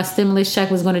 $1,200 stimulus check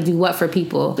was going to do what for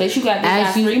people? That you got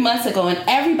this 3 months ago, and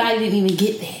everybody didn't even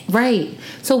get that. Right.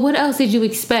 So what else did you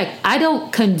expect? I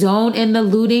don't condone in the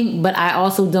looting, but I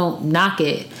also don't knock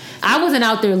it. I wasn't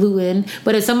out there looting,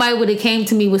 but if somebody would have came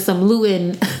to me with some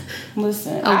looting...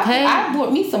 Listen, okay? I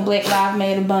bought me some Black Lives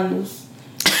Matter bundles.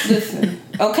 Listen,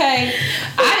 okay?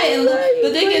 I didn't look.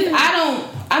 The thing is,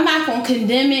 I'm not going to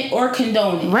condemn it or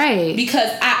condone it. Right.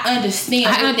 Because I understand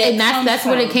and that's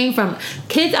where it came from.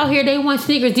 Kids out here, they want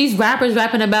sneakers. These rappers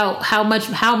rapping about how much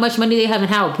money they have and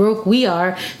how broke we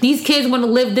are. These kids want to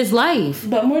live this life.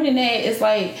 But more than that, it's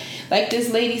like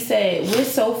this lady said, we're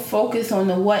so focused on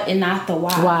the what and not the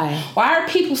why. Why? Why are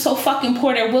people so fucking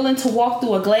poor they're willing to walk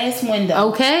through a glass window?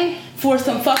 Okay. For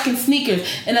some fucking sneakers.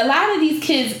 And a lot of these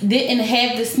kids didn't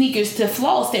have the sneakers to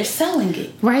floss. They're selling it.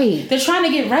 Right. They're trying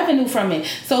to get revenue from it.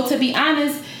 So to be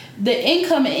honest, the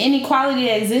income and inequality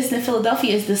that exists in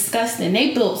Philadelphia is disgusting.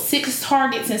 They built 6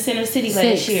 Targets in Center City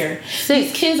last year. 6.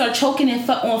 These kids are choking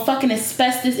on fucking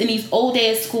asbestos in these old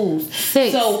ass schools.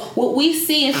 6. So what we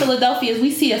see in Philadelphia is we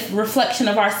see a reflection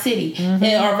of our city and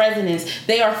our residents.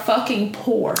 They are fucking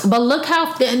poor. But look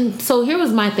how... So here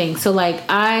was my thing. So like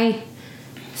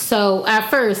So at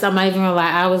first, I'm not even gonna lie,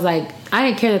 I was like, I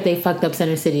didn't care that they fucked up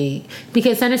Center City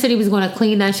because Center City was going to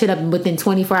clean that shit up within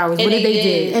 24 hours. And what did they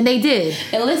do? And they did.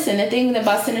 And listen, the thing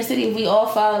about Center City, if we all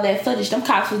follow that footage, them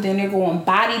cops was in there going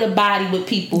body to body with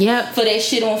people for that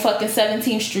shit on fucking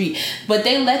 17th Street. But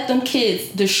they let them kids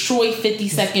destroy 52nd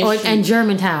Street. And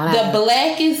Germantown. The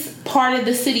blackest part of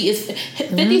the city is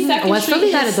 52nd Street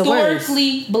is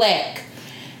historically black.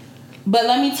 But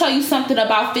let me tell you something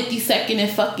about 52nd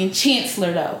and fucking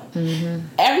Chancellor though.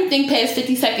 Everything past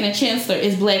 52nd and Chancellor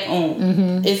is black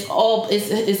owned.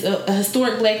 It's a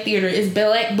historic black theater. It's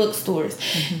black bookstores.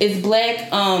 It's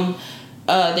black.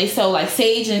 They sell like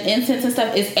sage and incense and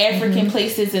stuff. It's African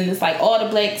places, and it's like all the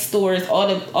black stores, all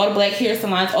the black hair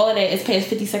salons, all of that is past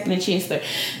 52nd and Chancellor.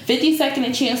 52nd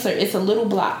and Chancellor, it's a little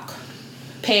block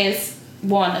past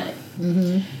Walnut.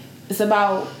 It's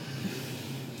about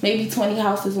maybe 20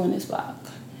 houses on this block,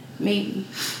 maybe.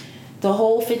 The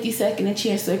whole 52nd and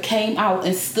Chancellor came out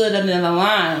and stood in a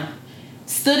line.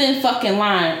 Stood in fucking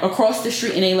line across the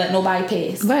street and ain't let nobody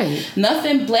pass. Right.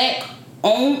 Nothing black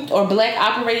owned or black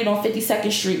operated on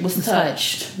 52nd Street was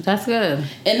touched. That's good.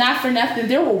 And not for nothing,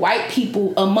 there were white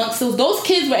people amongst those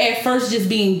kids were at first just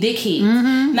being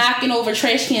dickheads, knocking over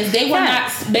trash cans. They were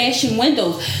not smashing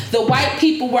windows. The white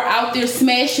people were out there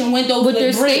smashing windows with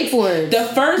their bricks.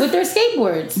 skateboards. With their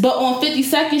skateboards. But on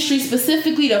 52nd Street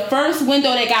specifically, the first window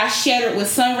that got shattered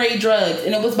was Sunray Drugs,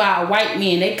 and it was by a white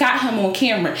man. They got him on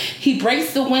camera. He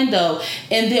breaks the window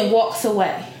and then walks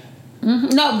away.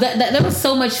 No, there was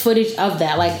so much footage of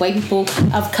that, like white people,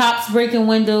 of cops breaking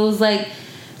windows, like,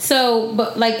 so,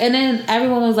 but like, and then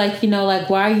everyone was like, you know, like,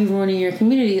 why are you ruining your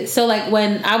community? So like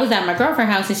when I was at my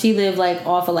girlfriend's house and she lived like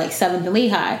off of like 7th and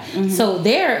Lehigh, so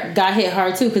there got hit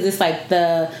hard too, because it's like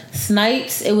the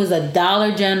Snipes, it was a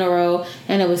Dollar General,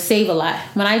 and it was Save-A-Lot.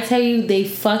 When I tell you they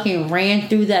fucking ran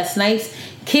through that Snipes,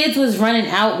 kids was running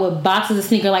out with boxes of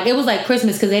sneakers. Like, it was like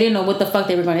Christmas because they didn't know what the fuck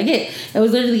they were going to get. It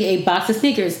was literally a box of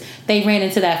sneakers. They ran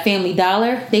into that Family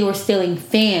Dollar. They were stealing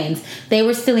fans. They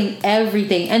were stealing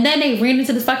everything. And then they ran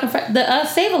into the fucking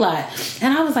Save-A-Lot.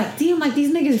 And I was like, damn, like,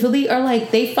 these niggas really are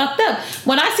like, they fucked up.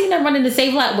 When I seen them running to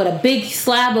Save-A-Lot with a big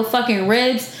slab of fucking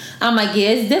ribs, I'm like, yeah,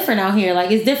 it's different out here.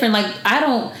 Like, it's different. Like, I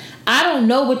don't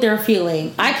know what they're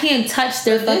feeling. I can't touch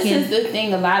their fucking... This is the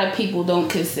thing a lot of people don't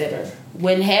consider.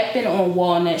 When it happened on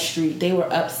Walnut Street, they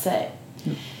were upset.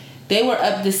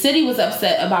 The city was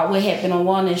upset about what happened on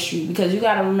Walnut Street, because you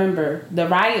got to remember, the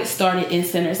riot started in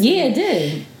Center City. Yeah, it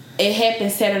did. It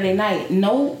happened Saturday night.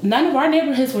 No, none of our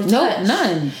neighborhoods were touched. No,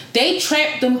 none. They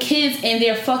trapped them kids in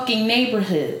their fucking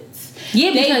neighborhoods.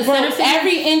 Yeah, because they broke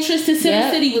every entrance to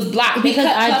Center City was blocked. Because they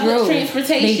cut I public drove.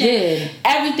 transportation. They did.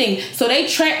 Everything. So they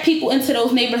trapped people into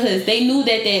those neighborhoods. They knew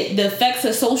that the effects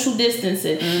of social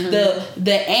distancing,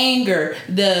 the anger,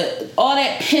 all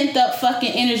that pent up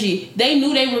fucking energy, they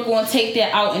knew they were going to take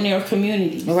that out in their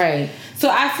communities. Right. So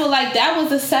I feel like that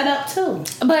was a setup too.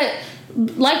 But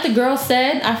like the girl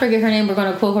said, I forget her name, we're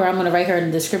going to quote her, I'm going to write her in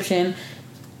the description.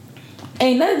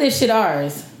 Ain't none of this shit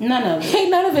ours. None of it. Ain't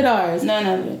none of it ours. None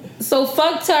of it. So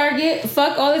fuck Target,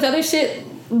 fuck all this other shit,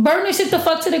 burn this shit the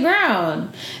fuck to the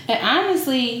ground. And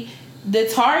honestly, the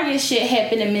Target shit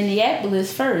happened in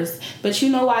Minneapolis first. But you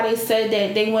know why they said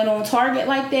that they went on Target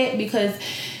like that? Because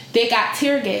they got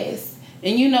tear gas.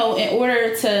 And you know, in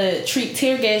order to treat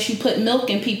tear gas, you put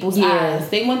milk in people's eyes.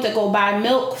 They went to go buy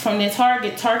milk from their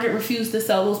Target. Target refused to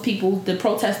sell those people, the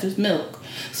protesters, milk.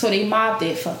 So they mobbed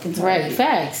that fucking Target. Right,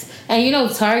 facts. And you know,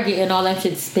 Target and all that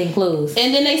shit's been closed.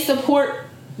 And then they support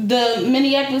the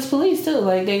Minneapolis police too.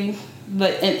 Like in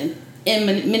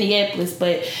Minneapolis.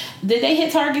 But did they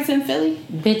hit Targets in Philly?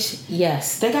 Bitch,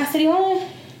 yes. They got City Line?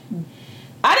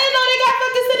 I didn't know they got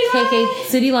fucking City Line. KK,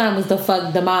 City Line was the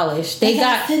fuck demolished. They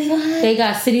got City Line? They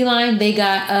got City Line, they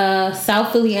got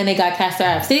South Philly, and they got Castor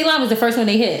Ave. City Line was the first one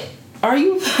they hit. Are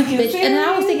you fucking Bitch. serious? And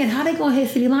I was thinking, how they gonna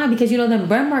hit City Line? Because you know them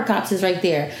Brentmark cops is right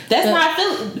there. That's not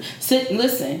Philly.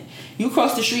 Listen, you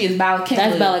cross the street is Bala Kenwood.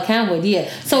 That's Bala Kenwood,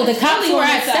 yeah. So the cops were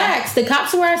at Saks. The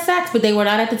cops were at Saks, but they were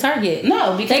not at the Target.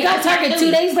 No, because they got Target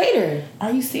 2 days later.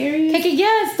 Are you serious? KK,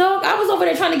 yes, dog. I was over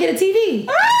there trying to get a TV.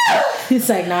 It's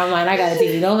like, nah, I'm lying. I got a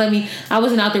TV. Don't let me. I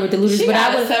wasn't out there with the looters, but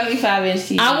I was 75-inch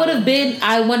TV. I would have been.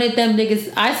 I wanted them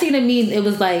niggas. I seen a meme. It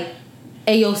was like,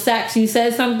 "Hey, yo, Saks, you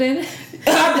said something." I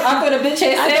thought a bitch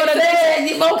had said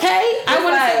okay.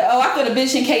 I thought a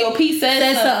bitch in KOP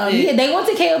said something. Yeah, they went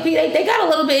to KOP. They got a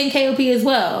little bit in KOP as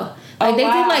well. Like they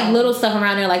did like little stuff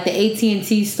around there, like the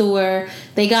AT&T store.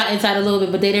 They got inside a little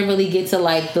bit, but they didn't really get to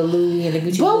like the Louis and the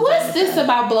Gucci. But what's this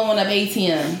about blowing up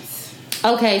ATMs?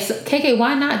 Okay, so KK,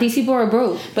 why not? These people are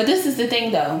broke. But this is the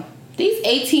thing though. These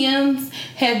ATMs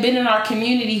have been in our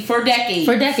community for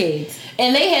decades.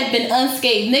 And they have been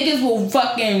unscathed. Niggas will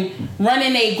fucking run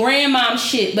in their grandmom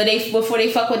shit before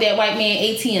they fuck with that white man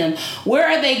ATM. Where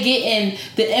are they getting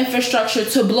the infrastructure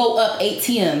to blow up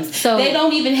ATMs? So they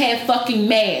don't even have fucking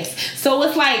masks. So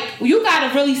it's like, you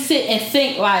gotta really sit and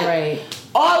think like,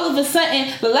 all of a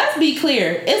sudden, but let's be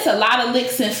clear, it's a lot of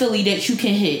licks in Philly that you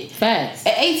can hit. Facts.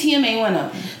 An ATM ain't one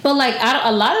of them. But like,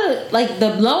 a lot of like the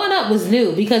blowing up was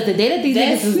new because the day that these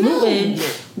niggas was looting,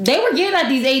 they were getting at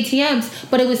these ATMs,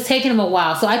 but it was taking them a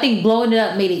while. So I think blowing it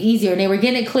up made it easier, and they were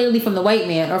getting it clearly from the white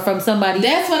man or from somebody.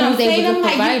 That's what I'm saying. I'm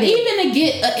like, even to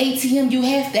get an ATM, you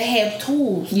have to have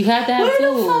tools. You have to have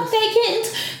tools. Where the fuck they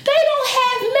getting? They don't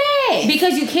have math.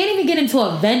 Because you can't even get into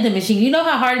a vending machine. You know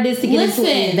how hard it is to get into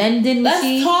a vending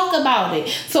machine? Let's talk about it.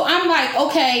 So I'm like,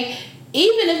 okay,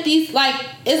 even if these, like,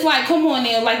 it's like, come on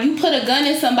now, like, you put a gun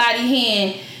in somebody's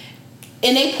hand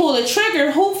and they pull a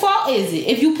trigger, whose fault is it?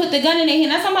 If you put the gun in their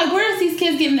hand, that's, I'm like, where is these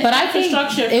kids getting the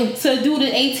infrastructure to do the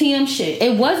ATM shit?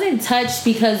 It wasn't touched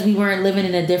because we weren't living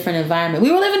in a different environment.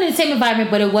 We were living in the same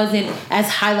environment, but it wasn't as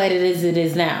highlighted as it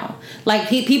is now. Like,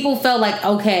 people felt like,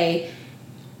 okay,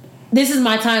 this is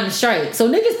my time to strike. So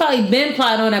niggas probably been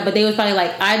plotting on that, but they was probably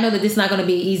like, I know that this is not going to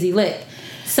be an easy lick.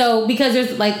 So because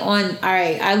there's like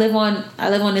I live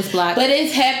on this block. But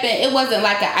it's happened. It wasn't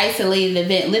like an isolated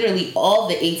event. Literally all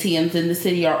the ATMs in the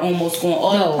city are almost going,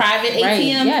 all the private ATMs.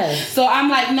 Right, yes. So I'm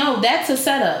like, no, that's a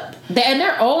setup. And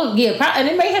their own, and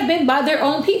it may have been by their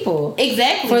own people.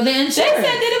 Exactly. For the insurance. They said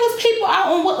that it was people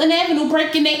out on Woodland Avenue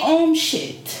breaking their own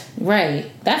shit.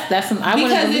 Right. That's some.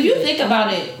 Because if you think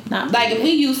about it, like if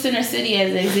we use Center City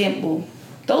as an example,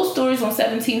 those stores on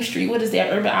 17th Street, what is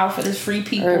that? Urban Outfitters, Free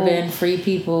People. Urban, Free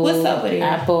People. What's up with it?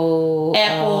 Apple.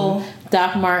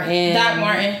 Doc Martin.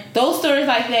 Those stores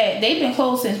like that, they've been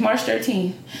closed since March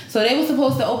 13th. So they were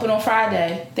supposed to open on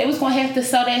Friday. They was going to have to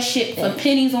sell that shit for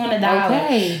pennies on the dollar.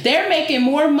 Okay. They're making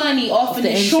more money off of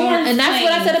the insurance. And that's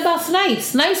what I said about Snipes.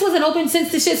 Snipes wasn't open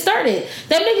since the shit started.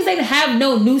 Them niggas didn't have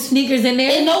no new sneakers in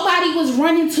there. And nobody was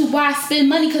running to why spend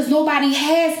money because nobody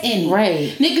has any. Right.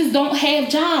 Niggas don't have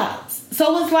jobs.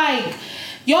 So it's like,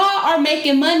 y'all are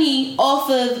making money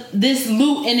off of this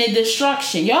loot and the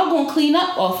destruction. Y'all gonna clean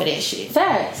up off of that shit.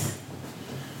 Facts.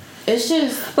 It's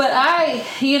just... But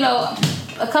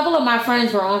a couple of my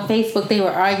friends were on Facebook. They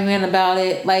were arguing about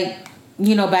it, like,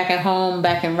 back at home,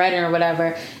 back in Reading or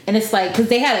whatever. And it's like, because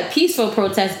they had a peaceful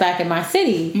protest back in my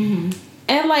city. Mm-hmm.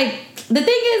 And, like, the thing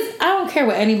is, I don't care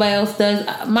what anybody else does.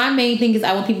 My main thing is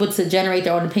I want people to generate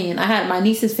their own opinion. My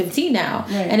niece is 15 now.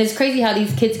 Right. And it's crazy how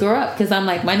these kids grow up. Because I'm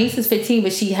like, my niece is 15,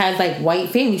 but she has, like, white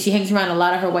family. She hangs around a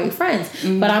lot of her white friends.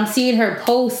 Mm-hmm. But I'm seeing her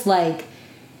post, like,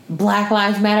 Black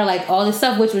Lives Matter, like, all this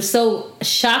stuff, which was so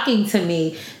shocking to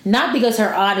me. Not because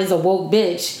her aunt is a woke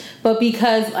bitch, but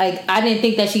because, like, I didn't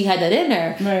think that she had that in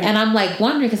her. Right. And I'm, like,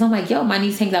 wondering, because I'm like, yo, my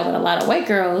niece hangs out with a lot of white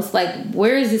girls. Like,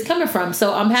 where is this coming from?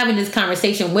 So I'm having this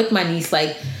conversation with my niece,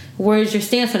 like, where's your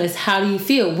stance on this? How do you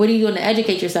feel? What are you doing to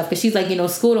educate yourself? Because she's like,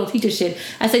 school don't teach us shit.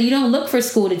 I said, you don't look for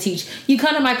school to teach. You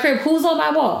come to my crib, who's on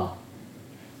my wall?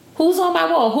 Who's on my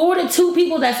wall? Who are the two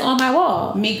people that's on my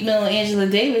wall? Meek Mill and Angela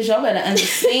Davis. Y'all better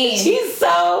understand. She's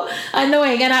so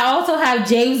annoying. And I also have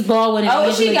James Baldwin and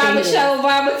Angela she got Davis. Michelle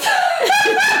Obama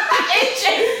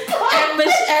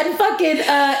and fucking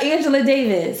Angela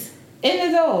Davis.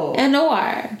 In the door. And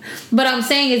Noir. But I'm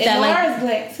saying is that, like, Noir's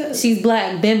black too. She's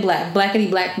black, been black, blackity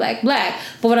black, black, black.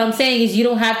 But what I'm saying is you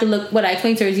don't have to look, what I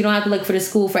explained to her is you don't have to look for the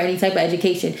school for any type of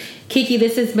education. Kiki,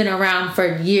 this has been around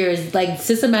for years. Like,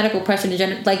 systematic oppression in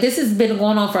general. Like, this has been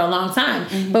going on for a long time.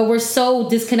 Mm-hmm. But we're so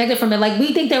disconnected from it. Like,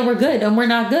 we think that we're good and we're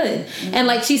not good. Mm-hmm. And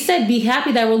like she said, be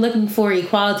happy that we're looking for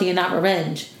equality and not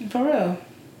revenge. For real.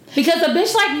 Because a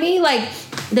bitch like me, like,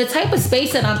 the type of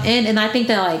space that I'm in, and I think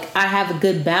that, like, I have a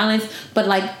good balance, but,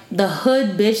 like, the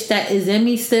hood bitch that is in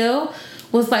me still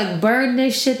was like, burn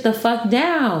this shit the fuck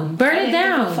down. Burn it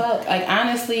down. Fuck. Like,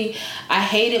 honestly, I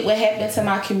hated what happened to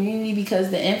my community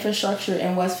because the infrastructure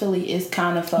in West Philly is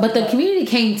kind of fucked But the up. community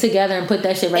came together and put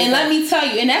that shit right And back. let me tell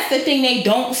you, and that's the thing they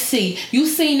don't see. You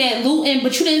seen that looting,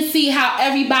 but you didn't see how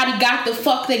everybody got the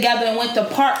fuck together and went to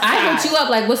Parkside. I hit you up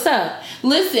like, what's up?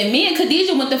 Listen, me and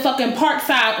Khadijah went to fucking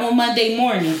Parkside on Monday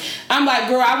morning. I'm like,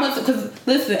 girl, I went to, because,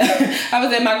 listen, I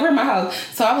was at my grandma's house.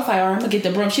 So I was like, all right, I'm going to get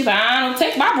the broom. She's like, I don't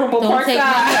take my broom to Parkside. Take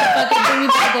my fucking broom. You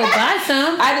gotta go buy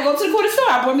some. I had to go to the corner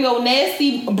store. I brought me old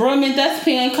nasty broom and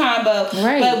dustpan combo.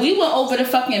 Right. But we went over to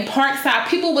fucking Parkside.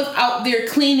 People was out there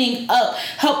cleaning up,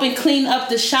 helping clean up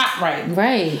the ShopRite.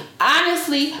 Right.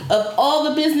 Honestly, of all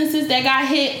the businesses that got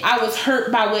hit, I was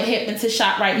hurt by what happened to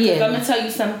ShopRite. Because I'm going to tell you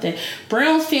something.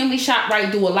 Brown's Family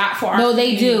ShopRite do a lot for our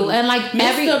community. They do. And like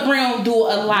Mr. Brown do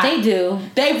a lot. They do.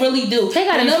 They really do. They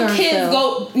got when insurance, them kids though.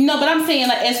 go, no, but I'm saying,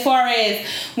 like, as far as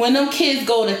when them kids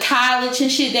go to college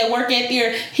and shit that work at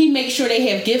there, he makes sure they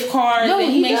have gift cards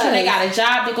and he makes sure they got a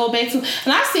job to go back to.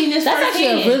 And I've seen this. That's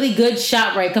actually a really good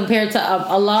ShopRite compared to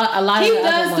a lot he of the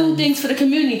does other do ones. things for the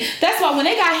community. That's why when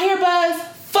they got hair buzz,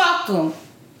 fuck them.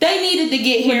 They needed to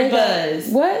get hair buzz.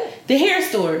 What? The hair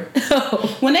store.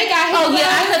 When they got hair buzz.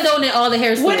 I condone all the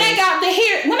hair stores. When they got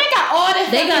all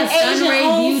the they got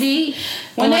Sunray Beauty.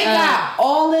 When they got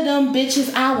all of them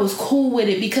bitches, I was cool with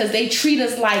it because they treat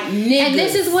us like niggas. And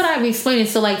this is what I'm explaining.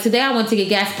 So like today I went to get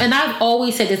gas, and I've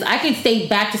always said this. I can stay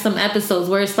back to some episodes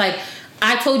where it's like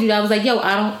I told you that I was like, yo,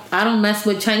 I don't mess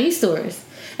with Chinese stores.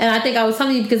 And I think I was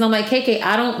telling you because I'm like, KK,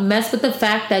 I don't mess with the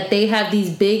fact that they have these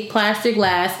big plastic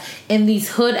glass in these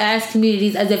hood ass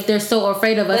communities as if they're so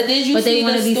afraid of us. But did you see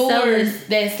the stores sellers.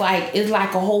 that's like, it's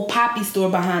like a whole poppy store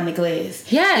behind the glass?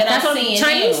 Yes, that's what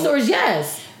Chinese stores,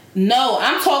 yes. No,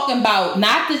 I'm talking about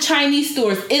not the Chinese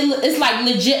stores. It's like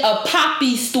legit a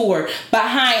poppy store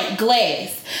behind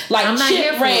glass. Like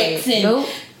chip racks and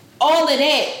all of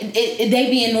that. They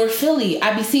be in North Philly.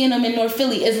 I be seeing them in North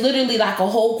Philly. It's literally like a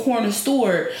whole corner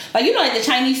store. Like, you know, like the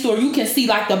Chinese store, you can see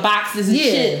like the boxes and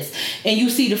shit. And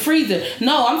you see the freezer.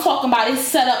 No, I'm talking about it's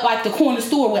set up like the corner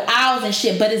store with aisles and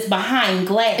shit, but it's behind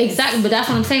glass. Exactly, but that's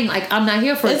what I'm saying. Like, I'm not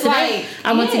here for it. Today, like,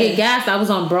 I went to get gas. I was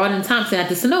on Broad and Thompson at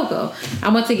the Sunoco. I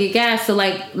went to get gas. So,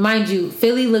 like, mind you,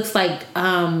 Philly looks like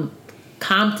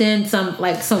Compton,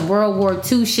 some World War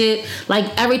II shit. Like,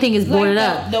 everything is boarded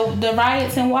up. The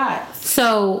riots and what?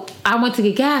 So I went to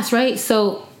get gas, right?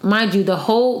 So mind you,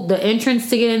 the entrance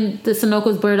to get in the Sunoco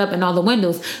is boarded up and all the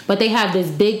windows, but they have this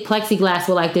big plexiglass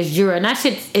with like this Jura, and that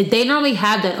shit, they normally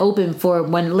have that open for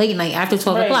when late night after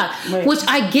 12 o'clock, which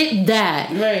I get that.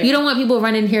 Right. You don't want people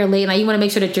running here late night. You want to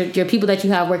make sure that your people that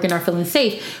you have working are feeling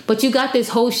safe, but you got this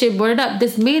whole shit boarded up.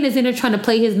 This man is in there trying to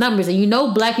play his numbers, and you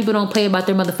know black people don't play about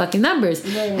their motherfucking numbers.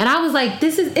 Right. And I was like,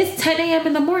 it's 10 a.m.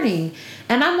 in the morning.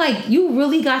 And I'm like, you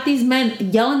really got these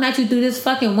men yelling at you through this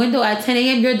fucking window at 10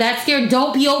 a.m. You're that scared?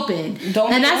 Don't be open. And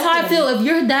that's how I feel. If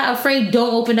you're that afraid,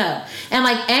 don't open up. And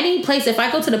like any place, if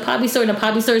I go to the Poppy store and the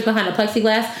Poppy store is behind a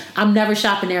plexiglass, I'm never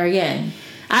shopping there again.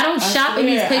 I don't shop in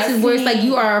these places where it's like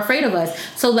you are afraid of us.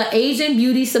 So the Asian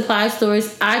beauty supply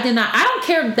stores, I don't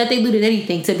care that they looted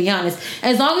anything, to be honest.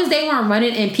 As long as they weren't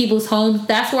running in people's homes,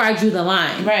 that's where I drew the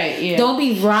line. Right, yeah. Don't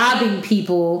be robbing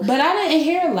people. But I didn't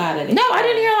hear a lot of that. No, I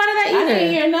didn't hear a lot of that either. I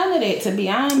didn't hear none of that, to be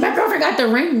honest. My girlfriend got the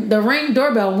ring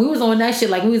doorbell, and we was on that shit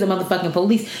like we was the motherfucking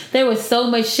police. There was so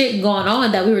much shit going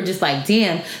on that we were just like,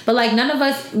 damn. But like none of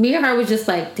us, me and her was just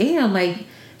like, damn, like,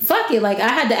 fuck it. Like, I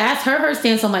had to ask her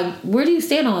stance on, like, where do you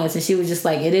stand on this? And she was just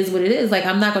like, it is what it is. Like,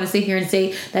 I'm not going to sit here and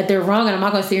say that they're wrong, and I'm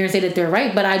not going to sit here and say that they're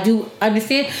right. But I do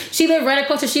understand. She lived right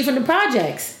across the street from the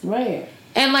projects. Right.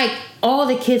 And, like, all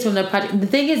the kids from the project. The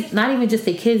thing is, not even just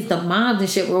the kids, the moms and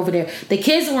shit were over there. The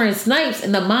kids were in Snipes,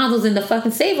 and the moms was in the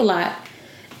fucking Save-A-Lot.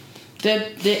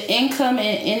 The income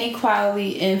and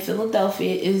inequality in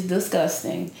Philadelphia is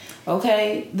disgusting.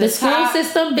 Okay, the school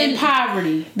system been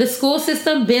poverty. The school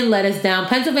system been let us down.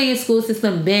 Pennsylvania school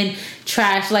system been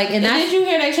trash. Like, and did you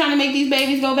hear they trying to make these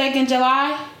babies go back in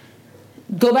July?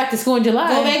 Go back to school in July.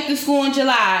 Go back to school in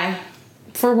July.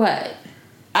 For what?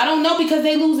 I don't know, because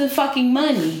they losing fucking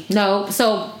money. No,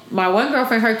 so my one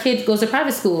girlfriend, her kid goes to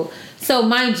private school. So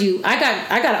mind you, I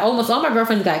got almost all my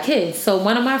girlfriends got kids. So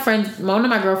one of my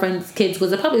girlfriend's kids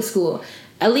was a public school.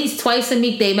 At least twice a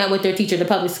week they met with their teacher at the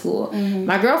public school. Mm-hmm.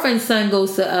 My girlfriend's son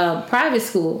goes to private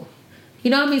school.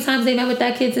 You know how many times they met with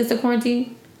that kid since the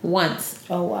quarantine? Once.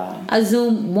 Oh, wow. A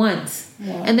Zoom once.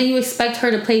 Wow. And then you expect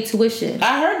her to pay tuition.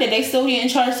 I heard that they still didn't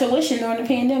charge tuition during the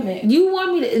pandemic. You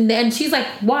want me to... And she's like,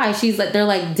 why? She's like, they're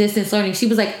like distance learning. She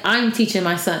was like, I'm teaching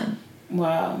my son.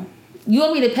 Wow. You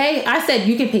want me to pay? I said,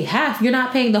 you can pay half. You're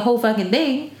not paying the whole fucking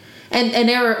thing. And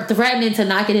they were threatening to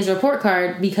not get his report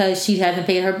card because she hasn't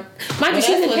paid her. Mind you,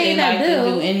 she hasn't paid that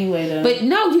bill. Do anyway, though. But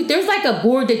no, there's like a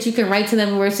board that you can write to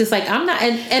them where it's just like, I'm not.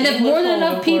 And if more than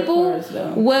enough people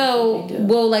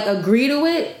will like agree to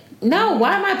it, no,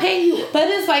 why am I paying you? But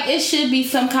it's like it should be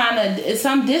some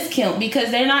discount because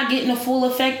they're not getting the full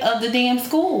effect of the damn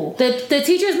school. The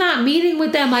teacher's not meeting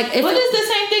with them. Like, but it's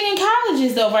the same thing in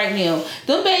colleges though. Right now,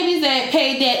 the babies that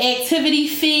paid that activity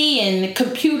fee and the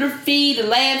computer fee, the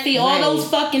lab fee, all those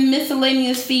fucking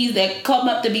miscellaneous fees that come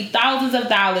up to be thousands of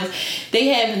dollars, they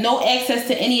have no access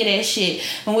to any of that shit.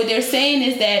 And what they're saying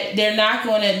is that they're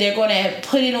gonna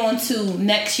put it on to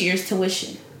next year's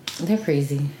tuition. They're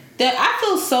crazy. I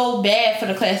feel so bad for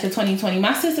the class of 2020.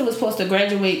 My sister was supposed to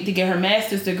graduate to get her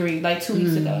master's degree like 2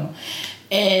 weeks ago,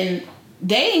 and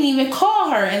they didn't even call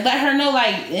her and let her know.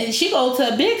 Like, and she go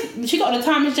to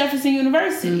Thomas Jefferson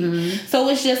University. Mm-hmm. So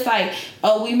it's just like,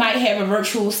 oh, we might have a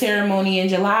virtual ceremony in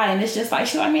July, and it's just like,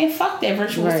 she's like, man, fuck that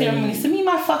virtual ceremony. Send me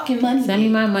my fucking money. Send me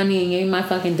my money and give me my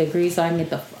fucking degree so I can get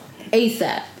the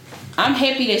ASAP. I'm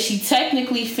happy that she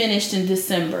technically finished in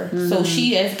December. So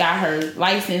she has got her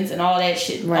license and all that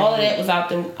shit. Right. All of that was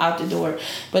out the door.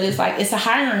 But it's like, it's a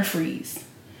hiring freeze.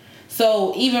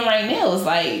 So even right now, it's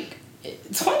like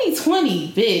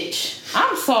 2020, bitch.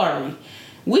 I'm sorry.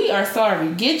 We are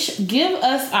sorry. Give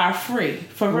us our free,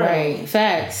 for real. Right.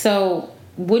 Facts. So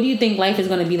what do you think life is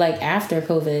going to be like after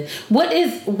COVID? What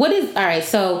is all right,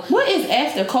 so What is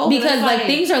after COVID? because It's like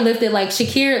things are lifted. Like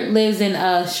Shakir lives in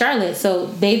Charlotte, so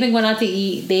they've been going out to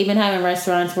eat. They've been having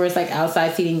restaurants where it's like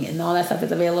outside seating and all that stuff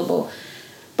is available.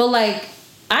 But like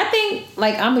I think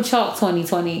like I'm a chalk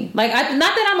 2020. Like not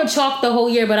that I'm a chalk the whole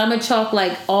year, but I'm a chalk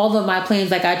like all of my plans.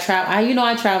 Like I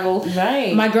travel.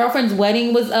 Right. My girlfriend's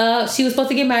wedding was she was supposed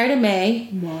to get married in May.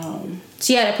 Wow.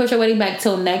 She had to push her wedding back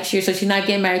till next year, so she's not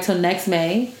getting married till next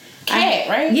May. Kat,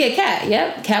 right? Yeah, Kat.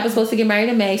 Yep. Kat was supposed to get married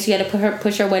in May. She had to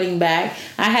push her wedding back.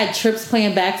 I had trips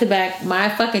planned back to back. My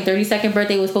fucking 32nd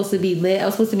birthday was supposed to be lit. I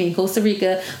was supposed to be in Costa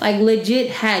Rica. Like legit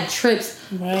had trips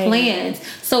planned.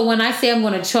 So when I say I'm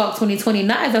going to chalk 2020,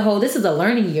 not as a whole, this is a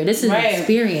learning year. This is an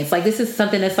experience. Like this is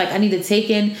something that's like I need to take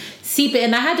in, seep it.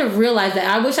 And I had to realize that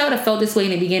I wish I would have felt this way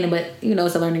in the beginning, but you know,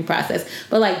 it's a learning process.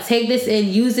 But like take this in,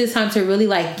 use this time to really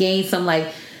like gain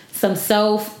some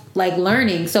self like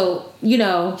learning. So, you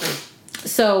know,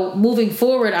 so moving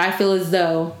forward, I feel as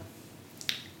though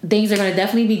things are going to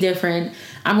definitely be different.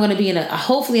 I'm going to be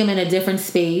hopefully I'm in a different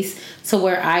space to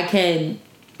where I can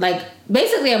like,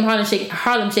 basically I'm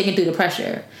Harlem shaking through the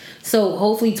pressure. So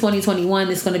hopefully 2021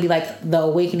 is going to be like the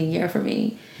awakening year for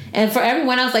me. And for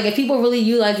everyone else, like if people really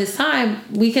utilize this time,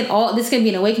 this can be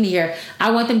an awakening year.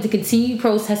 I want them to continue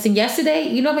protesting. Yesterday,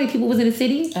 you know how many people was in the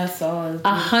city? I saw it.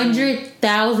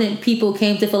 100,000 people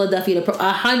came to Philadelphia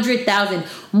 100,000.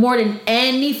 More than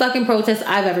any fucking protest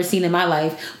I've ever seen in my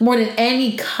life. More than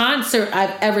any concert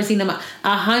I've ever seen in my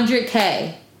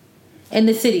 100K in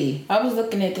the city. I was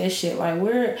looking at that shit like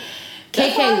where KK.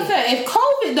 That's why I said if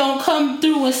COVID don't come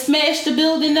through and smash the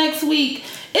building next week,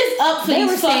 it's up for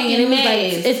these fucking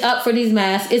masks. It's up for these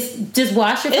masks. It's just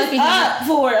wash your fucking hands. It's up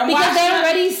for it. Because they're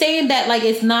already saying that like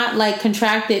it's not like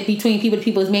contracted between people to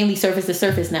people. It's mainly surface to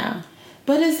surface now.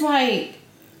 But it's like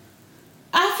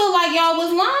I feel like y'all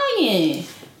was lying.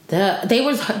 They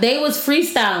was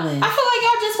freestyling. I feel like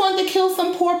y'all just wanted to kill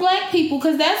some poor black people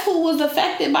because that's who was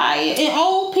affected by it, and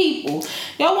old people.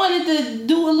 Y'all wanted to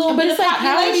do a little bit of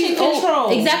population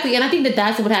control. Exactly, and I think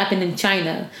that's what happened in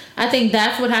China. I think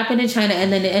that's what happened in China,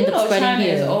 and then it ended up spreading China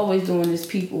here. is always doing this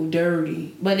people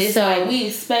dirty, but it's like we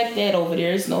expect that over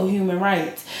there. It's no human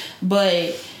rights,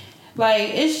 but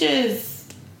like it's just.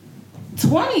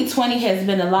 2020 has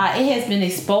been a lot. It has been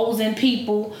exposing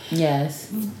people. Yes.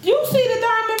 You see the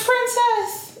Diamond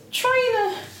Princess,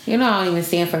 Trina. You know I don't even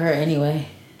stand for her anyway.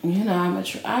 You know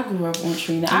I grew up on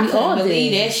Trina. I all couldn't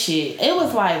believe did. that shit. It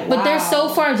was like, But wow. they're so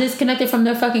far disconnected from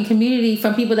their fucking community,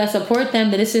 from people that support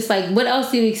them, that it's just like, what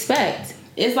else do you expect?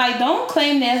 It's like, don't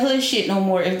claim that hood shit no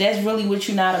more if that's really what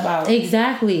you're not about.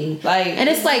 Exactly. Like, and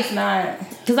it's like, not.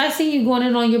 Because I seen you going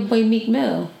in on your boy Meek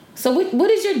Mill. So what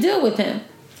is your deal with him?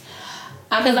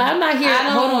 Because I'm not here.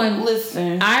 Hold on.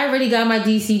 Listen. I already got my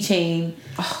DC chain.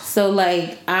 So,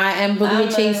 like, I am really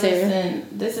a chaser. Listen,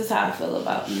 this is how I feel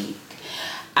about Meek.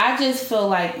 I just feel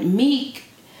like Meek,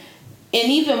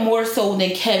 and even more so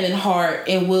than Kevin Hart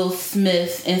and Will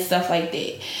Smith and stuff like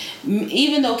that.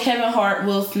 Even though Kevin Hart,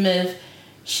 Will Smith,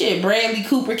 shit, Bradley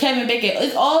Cooper, Kevin Bacon,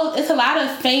 it's a lot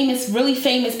of really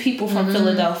famous people from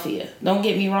Philadelphia. Don't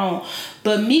get me wrong.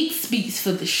 But Meek speaks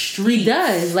for the streets. He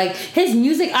does. Like, his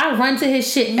music, I run to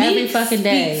his shit every fucking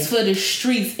day. Speaks for the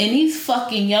streets. And these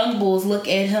fucking young bulls look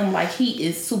at him like he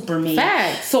is Superman.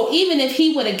 Facts. So even if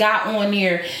he would have got on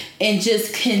there and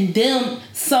just condemned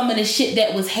some of the shit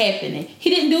that was happening, he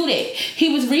didn't do that.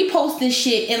 He was reposting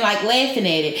shit and like laughing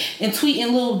at it and tweeting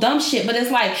little dumb shit. But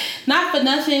it's like, not for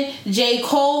nothing, J.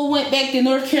 Cole went back to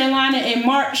North Carolina and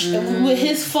marched with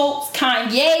his folks.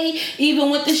 Kanye even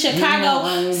went to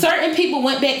Chicago. Certain people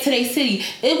went back to their city.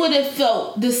 It would have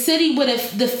felt the city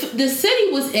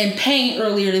was in pain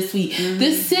earlier this week.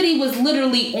 This city was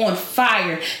literally on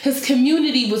fire. His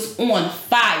community was on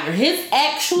fire. His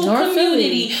actual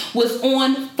community was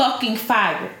on fucking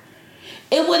fire.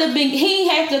 It would have been, he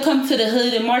had to come to the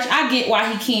hood and march. I get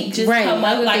why he can't just come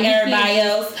up like everybody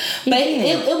else. But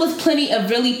it was plenty of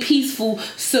really peaceful,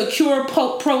 secure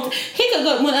protest. He could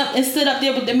have went up and stood up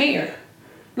there with the mayor.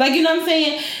 Like, you know what I'm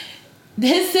saying?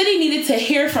 His city needed to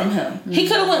hear from him. He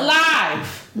could have went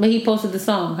live. But he posted the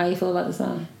song. How you feel about the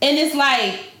song? And it's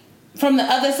like, from the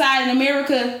other side in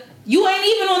America, you ain't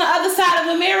even on the other side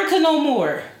of America no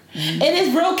more. And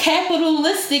it's real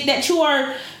capitalistic that you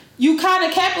you kind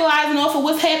of capitalizing off of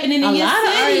what's happening in your lot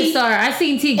of city. artists are. I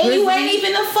seen T Grizzly. And you ain't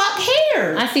even the fuck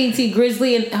here. I seen T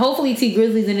Grizzly, and hopefully T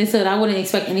Grizzly's in this hood. I wouldn't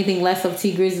expect anything less of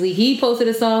T Grizzly. He posted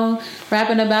a song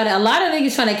rapping about it. A lot of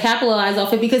niggas trying to capitalize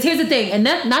off it because here's the thing, and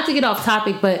not to get off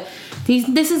topic, but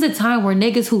this is a time where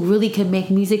niggas who really can make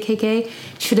music, KK,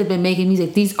 should have been making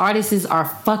music. These artists are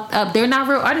fucked up. They're not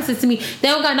real artists to me. They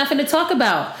don't got nothing to talk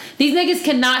about. These niggas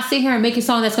cannot sit here and make a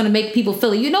song that's going to make people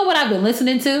feel it. You know what I've been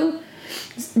listening to?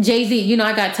 Jay-Z, you know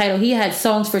I got Tidal. He had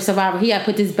songs for Survivor. He had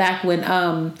put this back when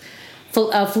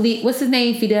what's his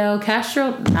name? Fidel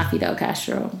Castro? Not Fidel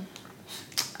Castro.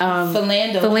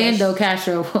 Philando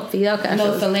Castro. Fidel Castro.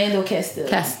 No, Philando Castro.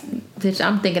 Bitch,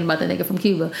 I'm thinking about the nigga from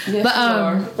Cuba. Yes,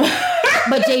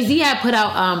 But Jay-Z had put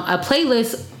out a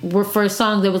playlist for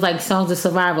songs that was like songs of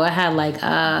survival. It had like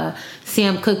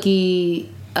Sam Cooke,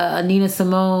 Nina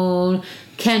Simone,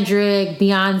 Kendrick,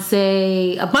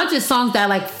 Beyonce, a bunch of songs that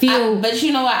like feel. But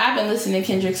you know what? I've been listening to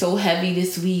Kendrick so heavy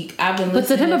this week. I've been listening. But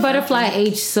September Butterfly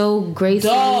aged so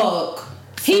gracefully. Dog.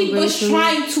 He was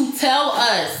trying to tell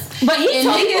us. But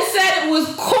niggas said it was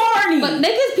corny. But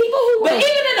niggas, people who. But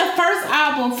even in the first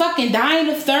album, fucking Dying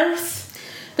of Thirst.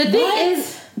 The thing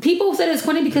is, people said it's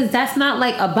corny because that's not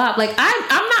like a bop. Like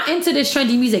I'm not into this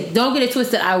trendy music. Don't get it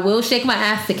twisted. I will shake my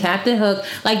ass to Captain Hook.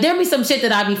 Like there be some shit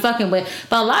that I be fucking with,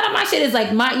 but a lot of my shit is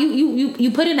like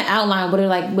you put in the outline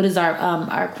what is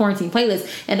our quarantine playlist,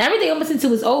 and everything I'm listening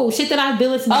to is old shit that I've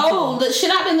been listening to. Oh, the shit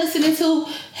I've been listening to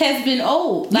has been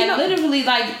old. Like literally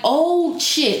like old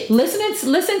shit.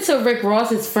 Listen to Rick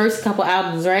Ross's first couple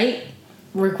albums, right?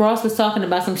 Rick Ross was talking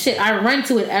about some shit. I run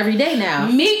to it every day now.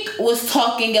 Meek was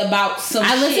talking about some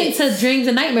shit. I listen to Dreams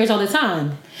and Nightmares all the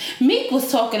time. Meek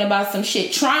was talking about some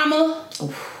shit. Trauma.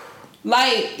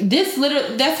 Like this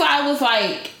that's why I was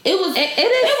like it was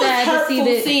hurtful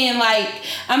seeing like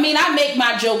I make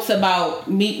my jokes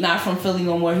about Meek not from Philly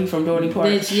no more, he from Dorney Park.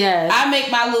 Bitch, yes. I say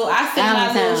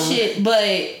my little shit, but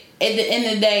at the end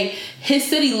of the day, his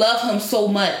city loved him so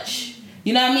much.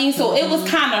 You know what I mean? So it was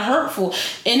kind of hurtful.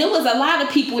 And it was a lot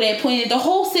of people that the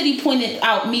whole city pointed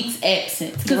out Meek's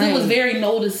absence. Because it was very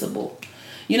noticeable.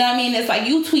 You know what I mean? It's like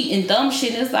you tweeting dumb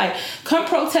shit. It's like, come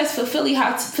protest for Philly,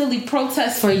 how Philly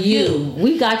protest for you.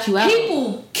 We got you out.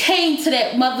 People came to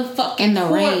that motherfucking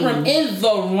courtroom in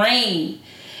the rain.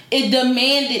 It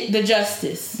demanded the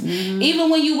justice. Mm-hmm. Even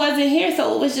when you wasn't here.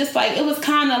 So it was just like, it was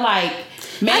kind of like,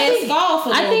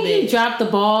 I think he dropped the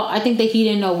ball. I think that he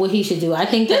didn't know what he should do. I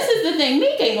think this is the thing.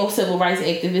 Meek ain't no civil rights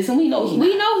activist, and we know he's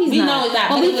not.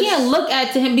 Well, we can't look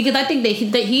at to him because I think that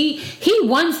he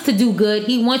wants to do good.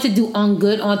 He wants to do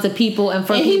good onto people and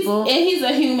for people. And he's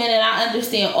a human, and I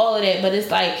understand all of that. But it's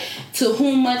like to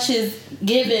whom much is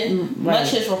given,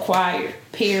 much is required.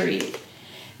 Period.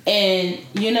 And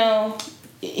he's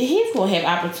gonna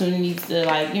have opportunities to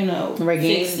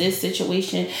fix this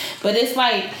situation. But it's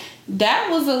like. That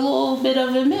was a little bit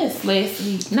of a miss last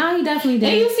week. No, he definitely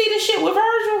did. Did you see the shit with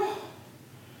Virgil?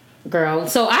 Girl,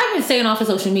 so I've been staying off of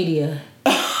social media. I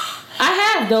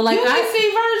have though. Like you can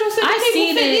see Virgil sending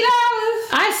people $50.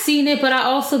 I seen it, but I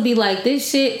also be like this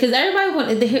shit because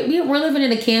everybody we're living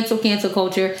in a cancel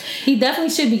culture. He definitely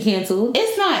should be canceled.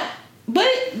 It's not. But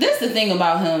that's the thing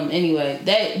about him anyway.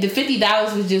 That the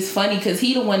 $50 was just funny because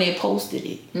he the one that posted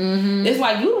it. Mm-hmm. It's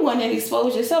like you the one that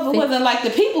exposed yourself. It wasn't like the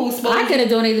people exposed. I could have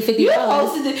donated $50. You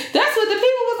posted it. That's what the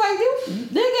people was like. You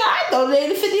nigga, I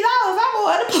donated $50. I'm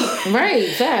on other people. Right.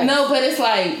 Fact. No, but it's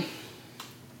like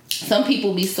some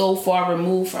people be so far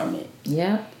removed from it.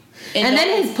 Yeah. And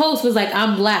then his post was like,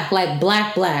 "I'm black, like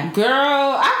black." Girl,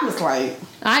 I was like,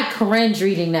 I cringe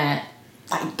reading that.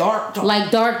 Like dark. Like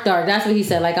dark. That's what he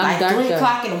said. Like I'm like dark. 3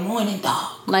 o'clock in the morning,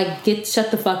 dog. Like shut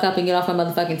the fuck up and get off my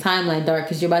motherfucking timeline, dark,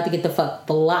 because you're about to get the fuck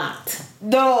blocked.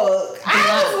 Dog.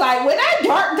 I was like, when I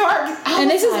dark. And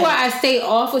this is why I stay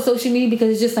off of social media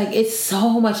because it's just like it's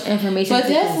so much information. But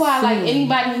that's why, like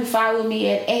anybody who follow me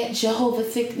at Jehovah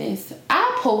Sickness,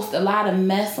 I post a lot of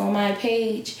mess on my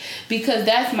page because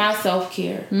that's my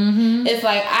self-care. Mm-hmm. It's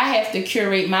like I have to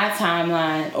curate my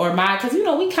timeline or because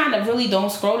we kind of really don't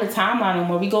scroll the timeline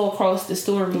anymore. We go across the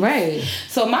stories, right?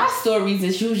 So my stories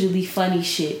is usually funny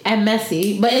shit and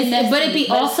messy, but it be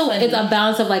also it's a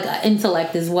balance of like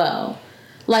intellect as well.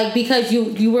 Like because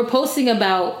you were posting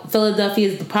about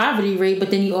Philadelphia's poverty rate,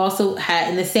 but then you also had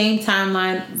in the same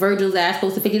timeline Virgil's ass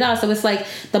posted $50. So it's like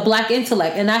the black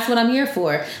intellect, and that's what I'm here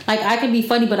for. Like I can be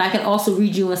funny, but I can also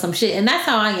read you in some shit, and that's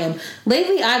how I am.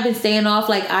 Lately, I've been staying off.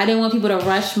 Like I didn't want people to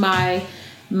rush my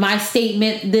my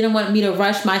statement, didn't want me to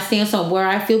rush my stance on where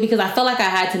I feel, because I felt like I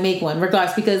had to make one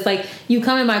regardless, because like you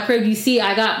come in my crib, you see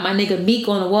I got my nigga Meek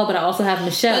on the wall, but I also have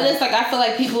Michelle. But it's like, I feel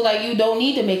like people like you don't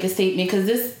need to make a statement, because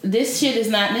this shit is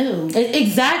not new.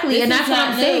 Exactly. This and is that's what not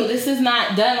I'm new. saying. This is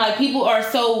not done. Like, people are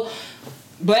so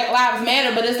Black Lives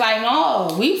Matter, but it's like,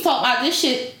 no, we've talked about this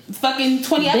shit fucking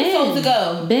 20 episodes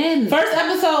ago. First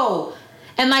episode.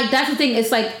 And like, that's the thing,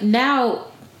 it's like now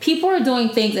people are doing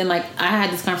things, and like I had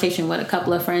this conversation with a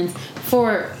couple of friends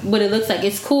for what it looks like.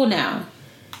 It's cool now.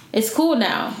 It's cool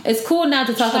now. It's cool now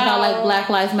to talk about like Black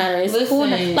Lives Matter. It's cool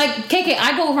now. Like KK,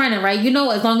 I go running, right? You know,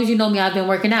 as long as you know me, I've been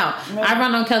working out. Right. I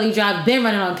run on Kelly Drive. Been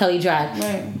running on Kelly Drive.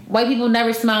 Right. White people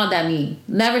never smiled at me.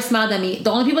 Never smiled at me.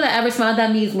 The only people that ever smiled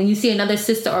at me is when you see another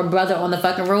sister or brother on the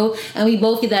fucking road, and we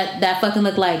both get that fucking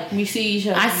look like we see each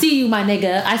other. I see you, my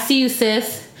nigga. I see you,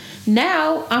 sis.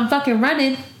 Now I'm fucking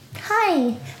running.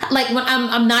 Hi. Like, when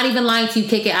I'm not even lying to you,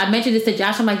 KK. I mentioned this to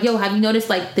Josh. I'm like, yo, have you noticed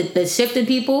like the shift in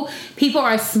people? People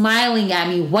are smiling at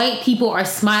me. White people are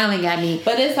smiling at me.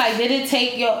 But it's like, did it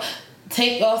take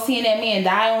y'all seeing that man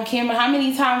die on camera? How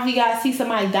many times we gotta see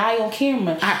somebody die on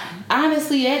camera?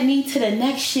 Honestly, that me to the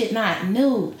next shit not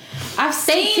new. I've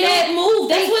seen that move.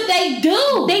 That's what they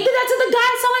do. They did that to the guy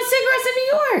selling cigarettes in New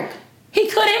York. He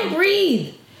couldn't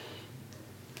breathe.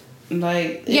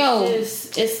 Like,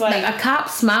 it's like a cop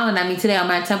smiling at me today on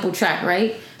my Temple track,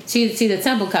 right? See the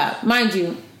Temple cop. Mind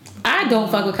you, I don't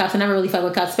fuck with cops. I never really fuck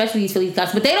with cops, especially these Philly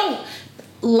cops. But they don't,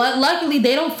 luckily,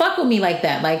 they don't fuck with me like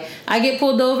that. Like, I get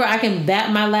pulled over, I can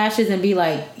bat my lashes and be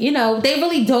like, you know, they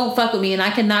really don't fuck with me, and I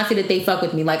cannot say that they fuck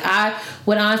with me. Like, I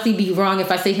would honestly be wrong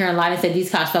if I sit here and lie and said these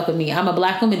cops fuck with me. I'm a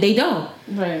black woman. They don't.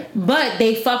 Right. But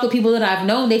they fuck with people that I've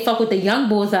known. They fuck with the young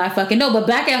boys that I fucking know. But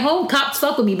back at home, cops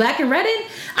fuck with me. Back in Redding,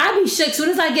 I be shook soon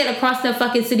as I get across that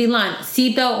fucking city line.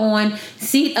 Seatbelt on,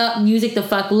 seat up, music the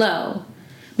fuck low.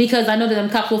 Because I know that them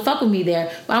cops will fuck with me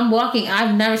there. I'm walking.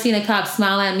 I've never seen a cop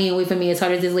smile at me and wait for me as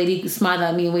hard as this lady smiled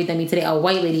at me and wait at me today. A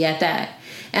white lady at that.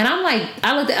 And I'm like,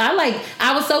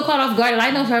 I was so caught off guard, and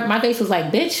I know my face was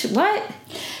like, bitch, what?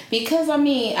 Because, I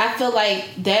mean, I feel like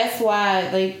that's why,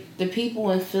 like, the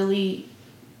people in Philly,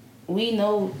 we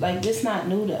know, like, this not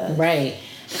new to us. Right.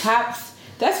 Cops,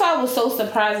 that's why it was so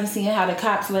surprising seeing how the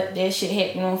cops let that shit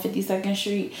happen on 52nd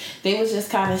Street. They was just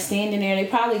kind of standing there. They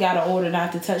probably got an order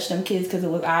not to touch them kids because it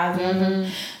was eyes on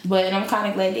them. And I'm kind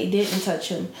of glad they didn't touch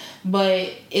them.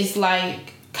 But it's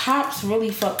like, cops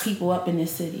really fuck people up in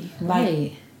this city. Like,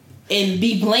 right. And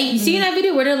be blatant. You see that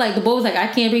video where they're like, the boy was like, I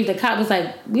can't breathe. The cop was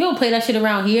like, we don't play that shit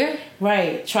around here.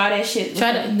 Right. Try that shit.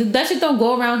 That shit don't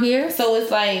go around here. So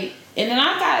it's like, and then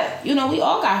I got, you know, we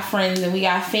all got friends and we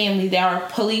got family that are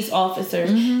police officers,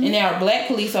 and they are black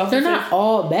police officers. They're not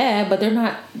all bad, but they're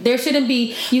not, there shouldn't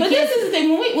be. But this is the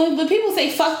thing, when people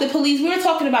say fuck the police, we're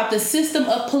talking about the system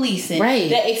of policing, right,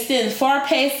 that extends far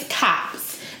past cops.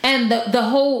 And the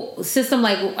whole system,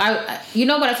 like, you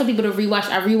know what I told people to rewatch?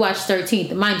 I rewatched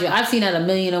 13th. Mind you, I've seen that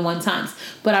 1,000,001 times.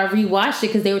 But I rewatched it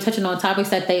because they were touching on topics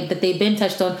that they've been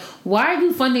touched on. Why are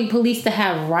you funding police to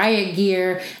have riot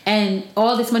gear and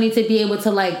all this money to be able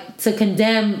to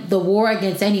condemn the war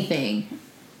against anything?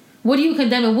 What are you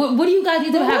condemning? What do you guys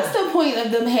need to have? What's the point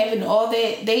of them having all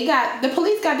that? The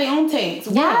police got their own tanks.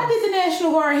 Yeah. Why did the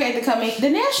National Guard have to come in?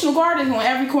 The National Guard is on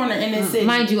every corner in this city.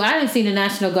 Mind you, I didn't see the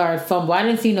National Guard fumble. I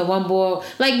didn't see the one boy,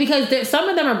 like, because some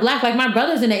of them are black. Like, my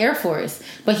brother's in the Air Force,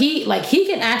 but he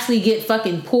can actually get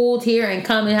fucking pulled here and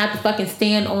come and have to fucking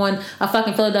stand on a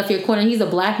fucking Philadelphia corner. He's a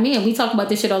black man. We talk about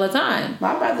this shit all the time.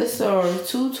 My brother served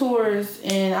 2 tours,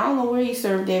 and I don't know where he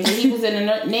served at, but he was in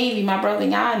the Navy. My brother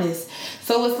Giannis.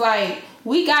 So it's like,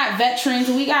 we got veterans.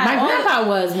 We got my grandpa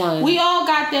was one. We all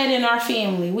got that in our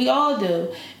family. We all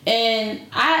do. And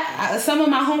I some of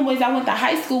my homeboys I went to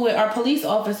high school with are police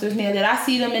officers now that I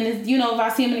see them in, you know, if I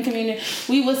see them in the community,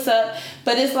 we what's up.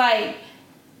 But it's like,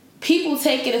 people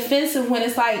take it offensive when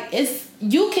it's like,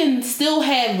 you can still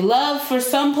have love for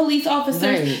some police officers,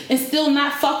 right, and still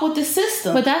not fuck with the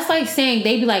system. But that's like saying,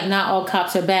 they be like, not all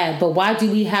cops are bad, but why do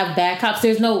we have bad cops?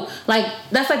 There's no, like,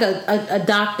 that's like a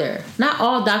doctor. Not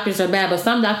all doctors are bad, but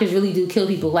some doctors really do kill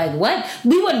people. Like, what?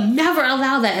 We would never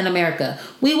allow that in America.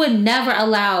 We would never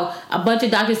allow a bunch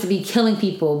of doctors to be killing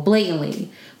people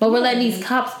blatantly. But we're letting these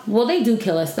cops, well, they do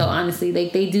kill us though, honestly.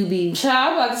 They do be. Child,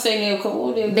 I'm about to say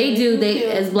they do.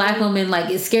 As black women,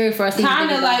 like, it's scary for us to kind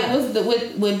of like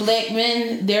with black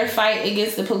men, their fight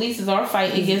against the police is our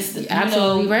fight against the,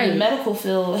 the medical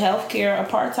field, healthcare,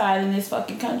 apartheid in this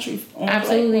fucking country.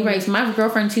 Absolutely right. So my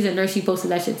girlfriend, she's a nurse, she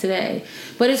posted that shit today.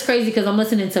 But it's crazy because I'm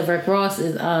listening to Rick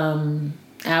Ross's album,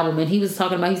 and he was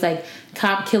talking about, he's like,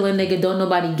 cop killer nigga, don't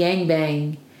nobody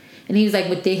gangbang. And he was like,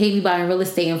 but they hate me buying real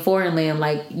estate in foreign land.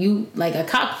 Like, you, like, a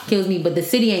cop kills me, but the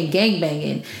city ain't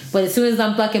gangbanging. But as soon as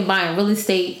I'm fucking buying real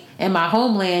estate in my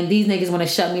homeland, these niggas want to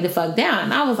shut me the fuck down.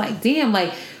 And I was like, damn,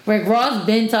 like, Rick Ross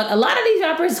been talking. A lot of these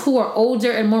rappers who are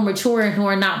older and more mature and who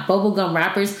are not bubblegum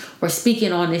rappers were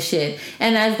speaking on this shit.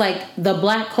 And as, like, the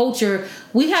black culture,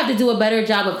 we have to do a better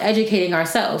job of educating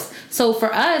ourselves. So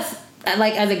for us,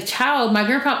 like, as a child, my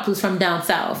grandpa was from down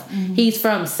south. Mm-hmm. He's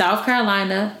from South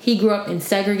Carolina. He grew up in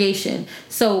segregation.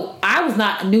 So I was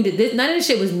not new to this. None of this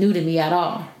shit was new to me at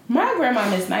all. My grandma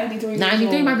is 93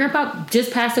 93. My grandpa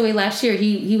just passed away last year.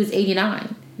 He was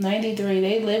 89. 93.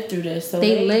 They lived through this. So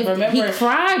they lived. Remember, he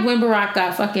cried when Barack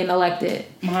got fucking elected.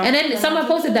 And then someone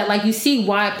posted that, like, you see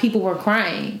why people were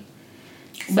crying.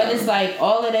 But it's like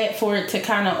all of that for it to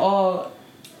kind of all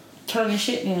turn the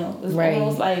shit down. It's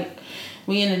almost like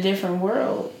we in a different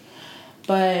world.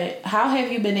 But how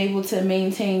have you been able to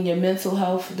maintain your mental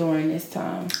health during this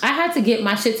time? I had to get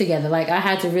my shit together. Like, I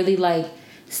had to really, like,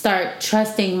 start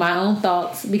trusting my own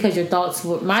thoughts, because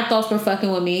my thoughts were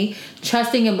fucking with me.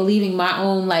 Trusting and believing my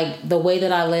own, like, the way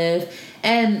that I live.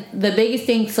 And the biggest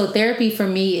thing, so therapy for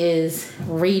me is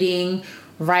reading,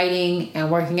 writing,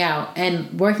 and working out.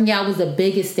 And working out was the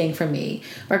biggest thing for me.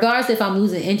 Regardless if I'm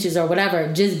losing inches or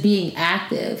whatever, just being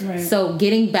active. Right. So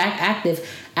getting back active,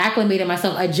 acclimating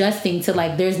myself, adjusting to,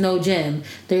 like, there's no gym,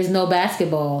 there's no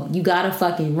basketball, you gotta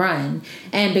fucking run.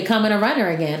 And becoming a runner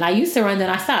again. I used to run, then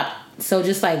I stopped. So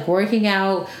just, like, working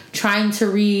out, trying to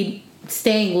read,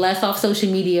 staying less off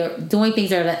social media, doing things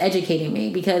that are educating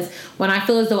me. Because when I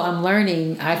feel as though I'm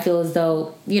learning, I feel as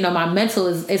though, you know, my mental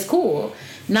is cool.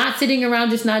 Not sitting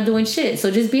around just not doing shit. So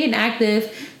just being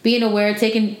active, being aware,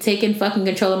 taking fucking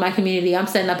control of my community. I'm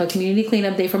setting up a community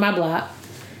cleanup day for my block,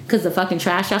 because the fucking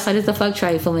trash outside is the fuck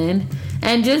trifling.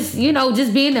 And just, you know,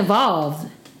 just being involved.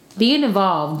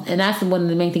 And that's one of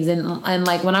the main things. And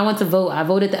like, when I went to vote, I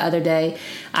voted the other day.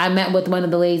 I met with one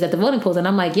of the ladies at the voting polls, and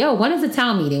I'm like, yo, when is the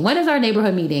town meeting? When is our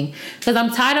neighborhood meeting? Because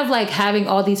I'm tired of, like, having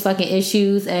all these fucking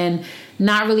issues and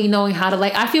not really knowing how to,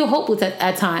 like, I feel hopeless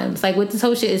at times. Like, with this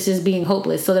whole shit, it's just being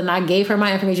hopeless. So then I gave her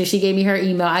my information. She gave me her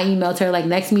email. I emailed her, like,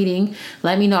 next meeting,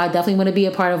 let me know. I definitely want to be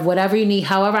a part of whatever you need,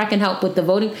 however I can help with the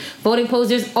voting polls.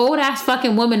 There's old ass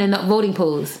fucking women in the voting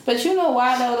polls. But you know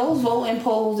why, though? Those voting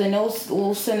polls and those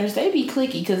little centers, they be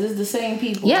cliquey, because it's the same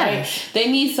people. Yes. Right? They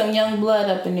need some young blood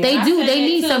up in there. They do. They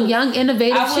need some young,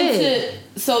 innovative shit.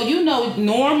 So, you know,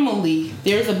 normally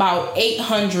there's about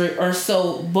 800 or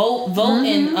so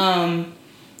voting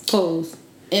polls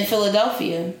in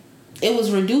Philadelphia. It was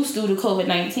reduced due to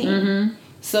COVID-19. Mm-hmm.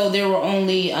 So there were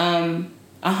only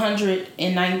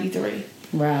 193.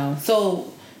 Wow.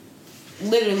 So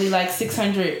literally like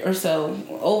 600 or so,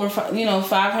 over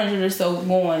 500 or so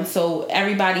going. So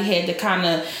everybody had to kind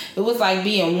of, it was like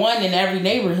being one in every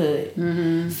neighborhood.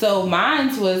 Mm-hmm. So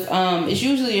mine's was, it's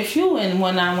usually a few in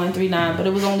 19139, but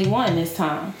it was only one this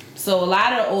time. So a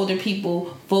lot of older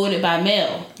people voted by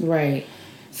mail. Right.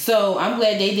 So I'm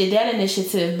glad they did that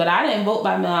initiative, but I didn't vote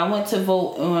by mail. I went to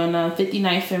vote on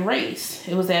 59th and Race.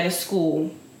 It was at a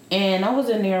school, and I was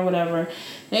in there or whatever.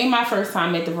 It ain't my first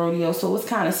time at the rodeo, so it was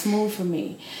kind of smooth for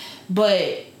me.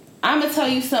 But I'm going to tell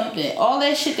you something. All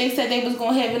that shit they said they was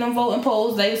going to have in them voting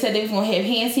polls, they said they was going to have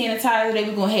hand sanitizer, they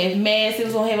was going to have masks, they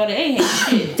was going to have all that. They ain't have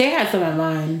shit. They had some at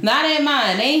mine. Not at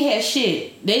mine. They ain't have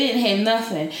shit. They didn't have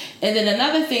nothing. And then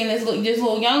another thing, this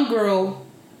little young girl,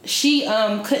 she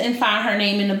couldn't find her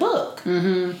name in the book.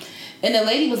 Mm-hmm. And the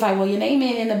lady was like, well, your name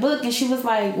ain't in the book. And she was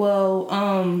like, well,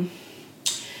 the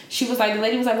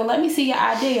lady was like, well, let me see your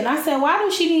ID. And I said, why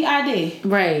do she need ID?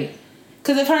 Right.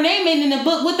 Because if her name ain't in the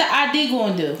book, what the ID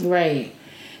going to do? Right.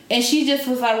 And she just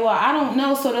was like, well, I don't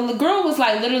know. So the girl was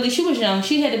like, literally, she was young.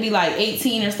 She had to be like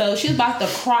 18 or so. She was about to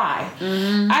cry.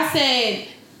 Mm-hmm. I said,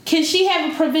 can she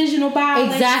have a provisional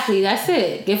ballot? Exactly, that's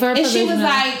it. Give her a provisional. And she was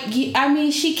like, I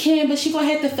mean, she can, but she gonna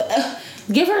have to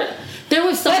give her. There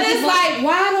was so. But it's like,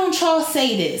 why don't y'all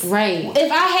say this? Right.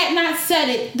 If I had not said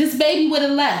it, this baby would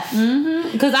have left.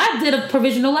 Mm-hmm. Because I did a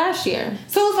provisional last year.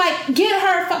 So it's like, get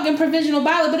her a fucking provisional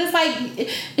ballot. But it's like,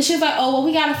 and she's like, oh well,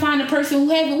 we gotta find the person who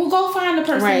has it. Well, go find the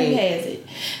person who has it.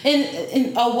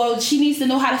 And oh well, she needs to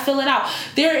know how to fill it out.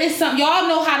 There is some y'all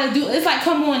know how to do. It's like,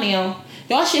 come on now.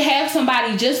 Y'all should have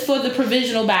somebody just for the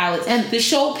provisional ballots and to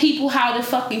show people how to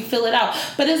fucking fill it out.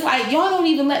 But it's like, y'all don't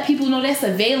even let people know that's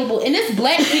available. And it's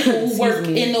black people who work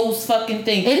in those fucking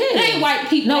things. It is. It ain't white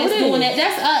people that's doing that.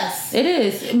 That's us. It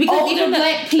is. Because even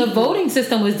the voting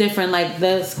system was different. Like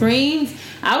the screens,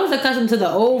 I was accustomed to the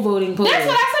old voting polls. That's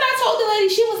what I said. I told the lady,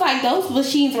 she was like, those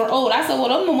machines were old. I said, well,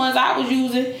 them the ones I was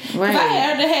using. Right. I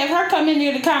had to have her come in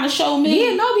there to kind of show me.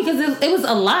 Yeah, no, because it was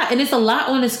a lot. And it's a lot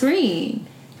on the screen.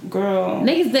 Girl.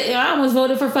 Niggas, I almost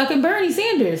voted for fucking Bernie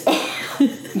Sanders. Why was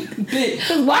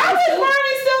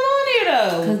Bernie still on there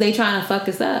though? Because they trying to fuck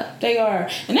us up. They are.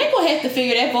 And they gonna have to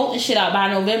figure that voting shit out by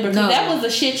November. Because that was a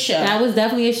shit show. That was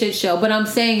definitely a shit show. But I'm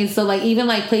saying, so like, even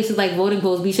like places like voting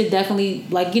polls, we should definitely,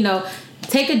 like, you know,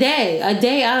 take a day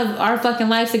out of our fucking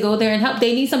lives to go there and help.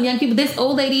 They need some young people. This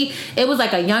old lady, it was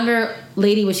like a younger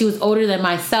lady when she was older than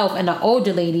myself, and the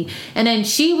older lady, and then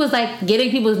she was like getting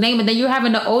people's name, and then you're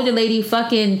having the older lady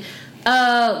fucking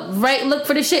look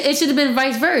for the shit. It should have been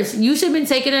vice versa. You should have been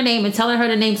taking her name and telling her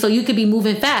the name so you could be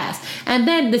moving fast. And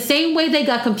then the same way they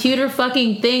got computer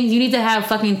fucking things, you need to have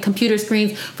fucking computer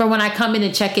screens for when I come in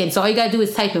and check in. So all you gotta do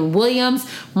is type in Williams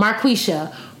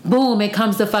Marquisha. Boom, it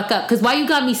comes the fuck up. Because why you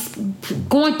got me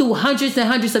going through hundreds and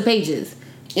hundreds of pages?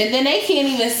 And then they can't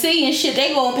even see and shit.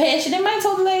 They going past you. They might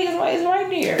told the lady it's right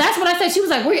there. That's what I said. She was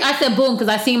like, where? I said boom because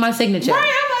I seen my signature. Right, I'm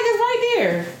like, it's right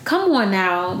there. Come on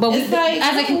now. But It's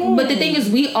but the thing is,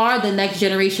 we are the next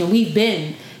generation. We've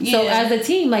been. So as a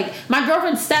team, like my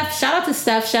girlfriend Steph, shout out to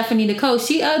Steph, Stephanie Nicole.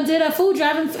 She did a food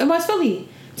drive in West Philly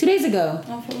 2 days ago.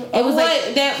 It was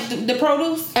like the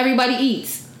produce. Everybody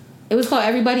Eats. It was called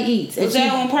Everybody Eats. Was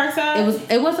that on Parkside?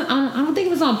 It wasn't. I don't think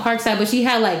it was on Parkside, but she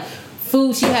had like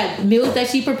food. She had meals that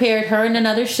she prepared. Her and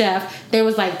another chef. There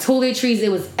was like toiletries. It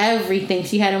was everything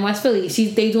she had in West Philly.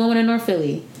 They doing one in North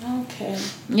Philly. Okay.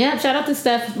 Yeah, shout out to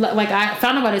Steph. Like I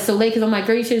found out about it so late because I'm like,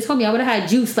 girl, you should have told me. I would have had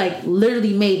juice, like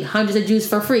literally made hundreds of juice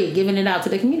for free, giving it out to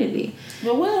the community.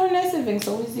 But when's her next event?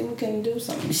 So we see we can do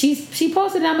something. She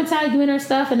posted. I'm gonna tag you in her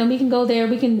stuff, and then we can go there.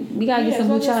 We gotta get some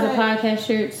Muchada podcast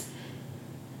shirts.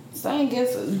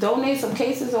 Donate some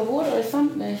cases of water or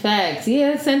something. Facts.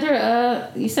 Yeah, send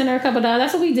her you send her a couple $.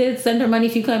 That's what we did. Send her money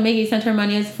if you couldn't make it. Send her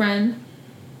money as a friend.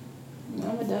 I'm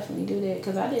gonna definitely do that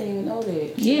because I didn't even know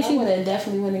that. Yeah, she would have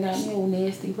definitely went and got me old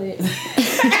nasty platters.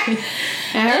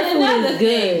 And her food is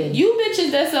good. You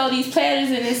bitches that sell these platters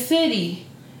in this city.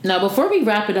 No, before we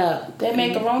wrap it up, that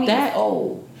macaroni is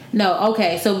old. No,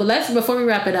 okay. So, but before we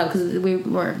wrap it up because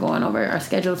we're going over our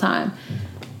scheduled time.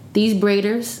 These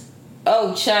braiders.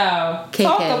 Oh, child. KK.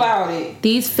 Talk about it.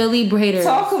 These Philly braiders.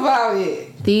 Talk about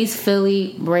it. These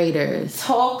Philly braiders.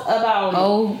 Talk about it.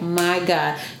 Oh, my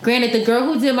God. Granted, the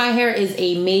girl who did my hair is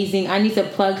amazing. I need to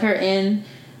plug her in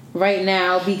right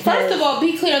now because... First of all,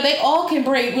 be clear. They all can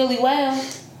braid really well.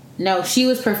 No, she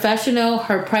was professional.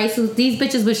 Her price was... These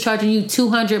bitches was charging you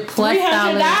 $200 plus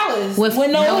 $300 with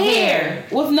no hair.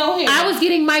 With no hair. I was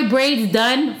getting my braids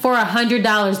done for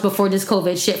 $100 before this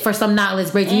COVID shit for some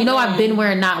knotless braids. You know I've been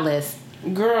wearing knotless.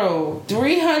 Girl,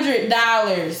 $300.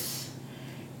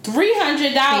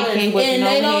 $300 and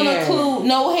they don't include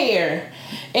no hair.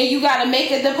 And you gotta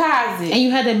make a deposit. And you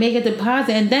had to make a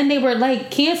deposit and then they were like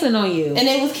canceling on you. And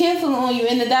they was canceling on you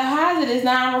and the deposit is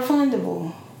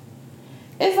non-refundable.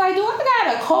 It's like, do I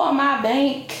gotta call my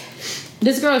bank?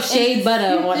 This girl Shay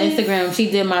Butter on Instagram, she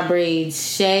did my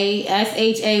braids. Shay,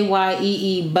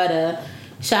 SHAYEE Butter.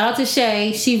 Shout out to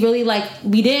Shay. She really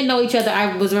we didn't know each other.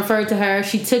 I was referred to her.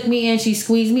 She took me in. She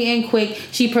squeezed me in quick.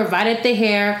 She provided the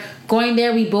hair. Going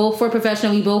there, we both were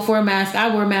professional. We both wore a mask.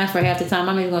 I wore a mask for half the time.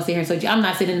 I'm not even gonna sit here. So I'm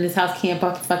not sitting in this house, can't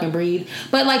fucking breathe.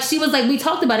 But she was like, we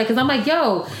talked about it because I'm like,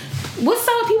 yo, what's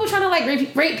up with people trying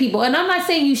to rape people? And I'm not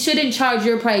saying you shouldn't charge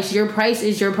your price. Your price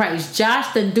is your price.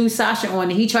 Josh done do Sasha on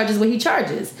it. He charges what he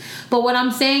charges. But what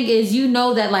I'm saying is, you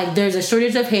know that there's a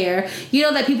shortage of hair. You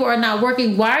know that people are not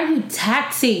working. Why are you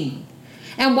taxing?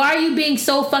 And why are you being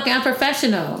so fucking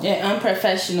unprofessional? Yeah,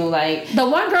 unprofessional. The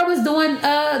one girl was doing.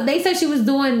 They said she was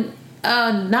doing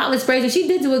knotless braids, and she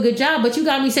did do a good job. But you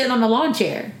got me sitting on the lawn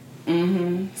chair.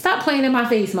 Mm-hmm. Stop playing in my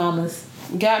face, mamas.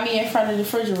 Got me in front of the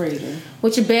refrigerator.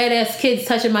 With your badass kids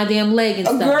touching my damn leg and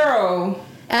stuff. Girl.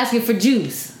 Asking for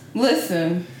juice.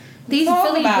 Listen. These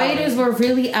Philly braiders were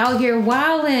really out here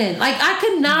wilding. I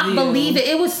could not believe it.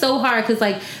 It was so hard because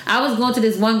I was going to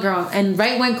this one girl and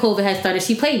right when COVID had started,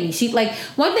 she played me. She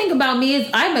one thing about me is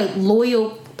I'm a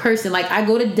loyal person. I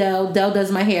go to Dell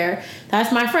does my hair.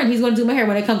 That's my friend. He's going to do my hair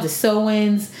when it comes to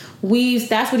sew-ins, weaves.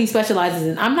 That's what he specializes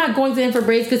in. I'm not going to him for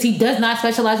braids because he does not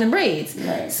specialize in braids.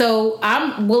 Right. So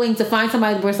I'm willing to find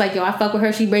somebody where it's yo, I fuck with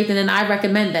her, she braids, and then I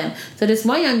recommend them. So this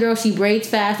one young girl, she braids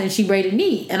fast and she braided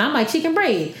neat, and I'm like, she can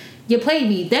braid. You played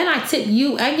me. Then I tipped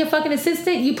you and your fucking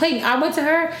assistant. You played me. I went to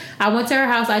her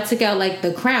house. I took out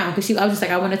the crown because I was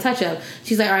just I want a touch up.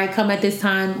 She's like, all right, come at this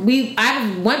time.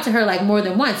 I went to her more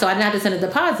than once, so I didn't have to send a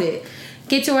deposit.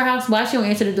 Get to her house. Why she don't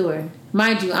answer the door?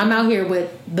 Mind you, I'm out here with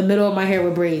the middle of my hair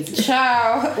with braids.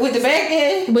 Child, with the back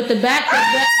end. With the back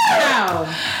child.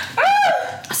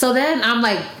 So then I'm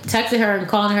texting her and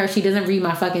calling her. She doesn't read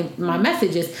my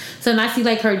messages. So then I see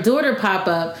her daughter pop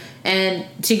up. And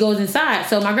she goes inside.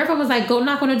 So my girlfriend was like, go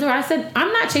knock on the door. I said,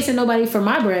 I'm not chasing nobody for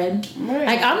my bread. Right.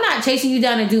 Like, I'm not chasing you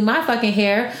down to do my fucking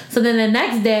hair. So then the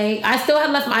next day, I still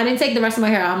had left I didn't take the rest of my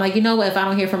hair out. I'm like, you know what? If I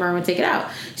don't hear from her, I'm going to take it out.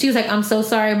 She was like, I'm so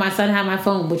sorry. My son had my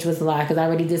phone, which was a lie because I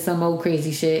already did some old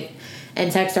crazy shit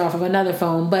and text her off of another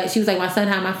phone. But she was like, my son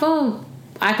had my phone.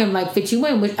 I can, like, fit you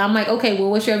in. Which I'm like, okay, well,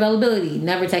 what's your availability?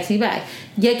 Never text me back.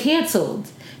 Get canceled.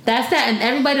 That's that, and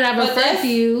everybody that I refer to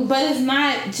you. But it's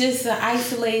not just an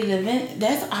isolated event.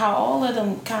 That's how all of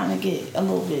them kind of get a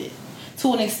little bit.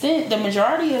 To an extent, the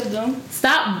majority of them.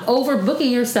 Stop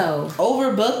overbooking yourself.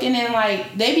 Overbooking and,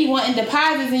 like, they be wanting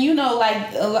deposits, and, you know,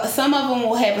 like, some of them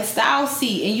will have a style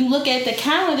seat, and you look at the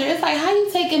calendar, it's like, how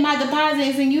you taking my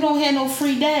deposits and you don't have no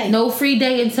free day? No free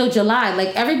day until July.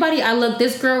 Like, everybody,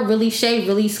 this girl really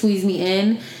squeezed me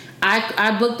in.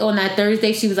 I booked on that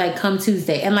Thursday. She was like, come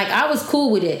Tuesday. And, like, I was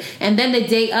cool with it. And then the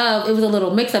day of, it was a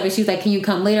little mix-up. And she was like, can you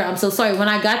come later? I'm so sorry. When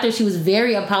I got there, she was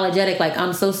very apologetic. Like,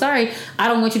 I'm so sorry. I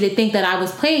don't want you to think that I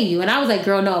was playing you. And I was like,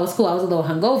 girl, no, it was cool. I was a little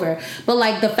hungover. But,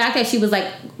 like, the fact that she was, like,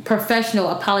 professional,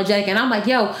 apologetic. And I'm like,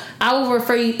 yo, I will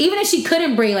refer you. Even if she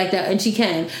couldn't braid like that, and she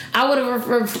can, I would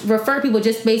have referred people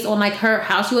just based on, like,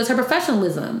 how she was, her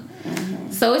professionalism.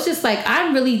 Mm-hmm. So it's just like,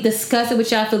 I'm really disgusted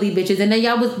with y'all Philly bitches. And then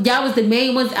y'all was the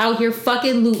main ones out here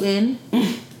fucking looting.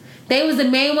 They was the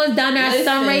main ones down there at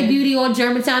Sunray Beauty on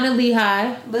Germantown and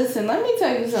Lehigh. Listen, let me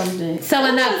tell you something.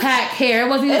 Selling that pack hair. It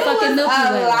wasn't even fucking Milky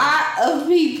Way. A lot of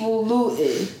people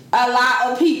looting. A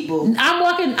lot of people.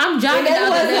 I'm jogging. And it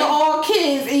wasn't all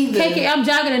kids either. KK, I'm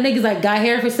jogging and niggas like, got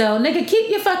hair for sale. Nigga, keep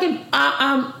your fucking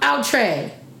out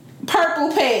tray. Purple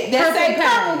pack. That say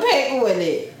purple pack with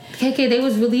it.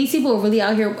 KK, these people were really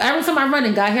out here. Every time I run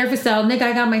and got hair for sale, nigga,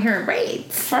 I got my hair in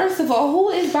braids. First of all,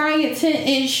 who is buying a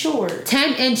 10-inch short?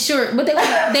 10-inch short. But they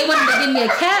wanted to give me a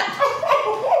cap.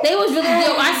 They was really,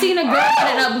 I seen a girl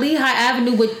running up Lehigh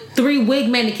Avenue with 3 wig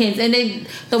mannequins. And then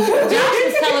Josh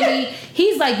was telling me,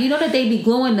 he's like, you know that they be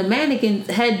gluing the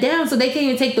mannequins head down so they can't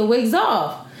even take the wigs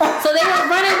off. So they were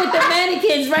running with the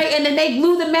mannequins, right? And then they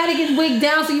glue the mannequin wig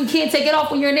down so you can't take it off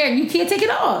when you're in there. You can't take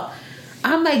it off.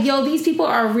 I'm like, yo, these people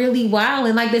are really wild.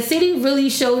 And, like, the city really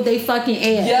showed they fucking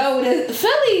ass. Yo, the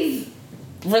Philly's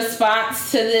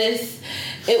response to this,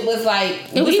 it was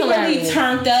like, we really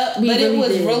turned up, but it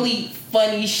was really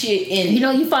funny shit in it. You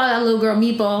know, you follow that little girl,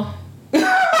 Meatball. Did you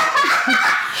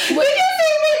see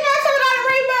Meatball coming out of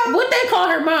Rainbow? What they call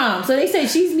her mom? So they say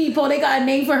she's Meatball. They got a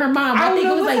name for her mom. I think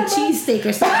it was like cheesesteak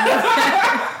or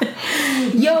something.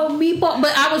 Yo, Meatball.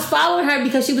 But I was following her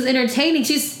because she was entertaining.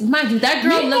 Mind you, that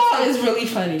girl Meatball is really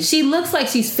funny. She looks like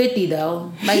she's 50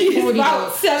 though. Like she's 40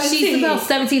 about 17. She's about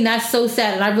 17. That's so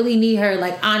sad. And I really need her.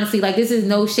 Like, honestly, like, this is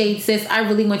no shade, sis. I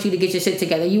really want you to get your shit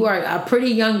together. You are a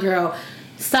pretty young girl.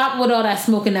 Stop with all that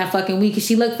smoking that fucking weed because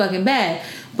she looked fucking bad.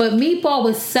 But Meatball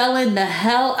was selling the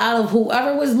hell out of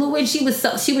whoever was looting. She was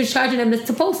charging them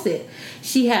to post it.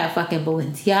 She had fucking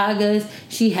Balenciagas.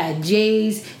 She had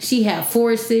J's. She had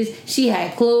Forces. She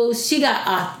had clothes. She got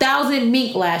 1,000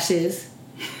 mink lashes.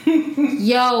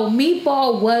 Yo,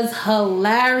 Meatball was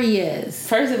hilarious.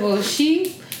 First of all,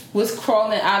 she was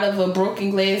crawling out of a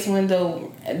broken glass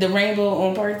window, the rainbow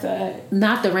on Parkside.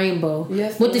 Not the rainbow.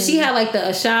 Yes. What did she have, like,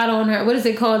 a shot on her? What is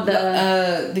it called?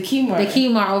 The key mark. The key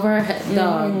mark over her head.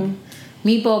 Dog. Mm-hmm.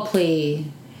 Meatball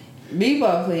played.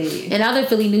 In other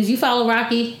Philly news, you follow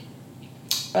Rocky?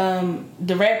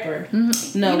 The rapper.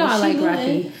 Mm-hmm. No, you know I like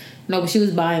Rocky. No, but she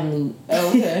was buying loot. Oh,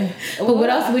 okay. But what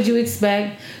else would you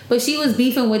expect? But she was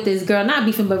beefing with this girl. Not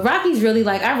beefing, but Rocky's really,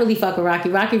 like, I really fuck with Rocky.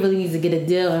 Rocky really needs to get a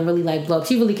deal and really, like, blow up.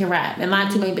 She really can rap. And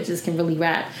not too many bitches can really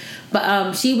rap.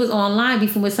 But she was online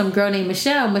beefing with some girl named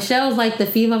Michelle. Michelle's, like, the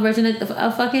female version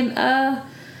of fucking,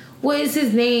 what is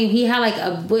his name? He had, like,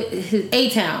 his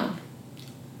A-Town.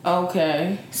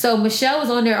 Okay. So Michelle was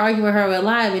on there arguing with her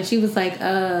live, and she was like,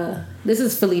 this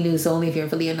is Philly news, so only if you're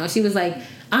Philly or no. She was like,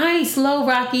 I ain't slow,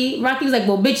 Rocky. Rocky was like,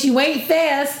 well, bitch, you ain't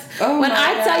fast. Oh when my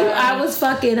I God. tell you I was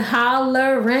fucking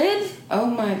hollering. Oh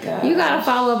my God. You gotta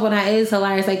follow up on that. It is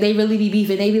hilarious. Like, they really be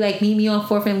beefing. They be like, meet me on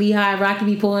 4th and Lehigh. Rocky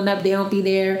be pulling up. They don't be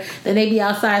there. Then they be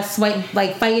outside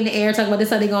like fighting in the air, talking about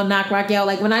this how they gonna knock Rocky out.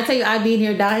 Like, when I tell you I be in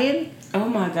here dying. Oh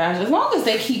my gosh. As long as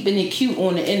they keeping it cute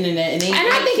on the internet. And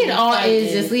I think it all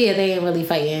is just, they ain't really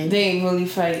fighting. They ain't really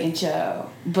fighting, child.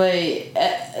 But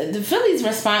the Phillies'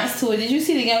 response to it, did you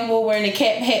see the young boy wearing the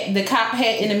cop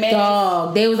hat and the mask?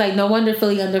 Dog. They was like, no wonder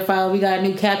Philly under fire. We got a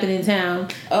new captain in town.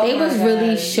 Oh they was God.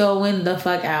 really showing the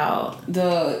fuck out.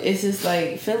 It's just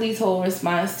like Philly's whole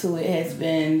response to it has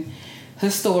been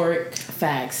Historic.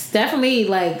 Facts. Definitely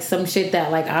like some shit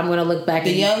that like I'm gonna look back.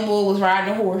 The young bull was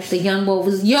riding a horse. The young bull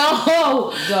was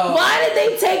why did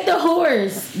they take the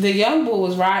horse? The young bull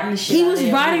was riding the shit. He was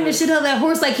riding the shit out of that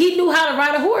horse like he knew how to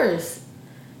ride a horse.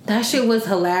 That shit was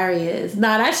hilarious.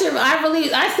 Nah, that shit.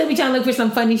 I still be trying to look for some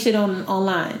funny shit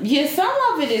online. Yeah, some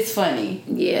of it is funny.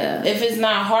 Yeah. If it's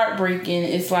not heartbreaking,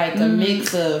 it's like a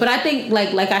mix of. But I think,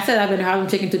 like I said, I've been Harlem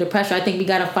Chicken through the pressure. I think we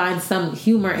gotta find some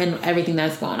humor in everything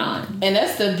that's going on. And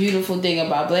that's the beautiful thing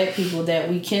about Black people, that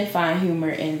we can find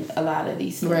humor in a lot of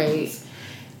these things. Right.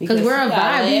 Because we're a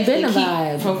vibe. We've been a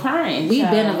vibe. From crying. We've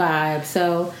been a vibe.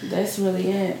 So that's really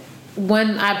it.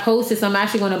 When I post this, I'm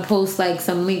actually going to post like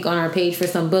some link on our page for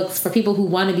some books for people who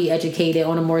want to be educated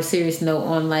on a more serious note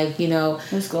on like, you know,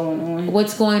 what's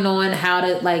going on, how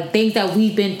to like things that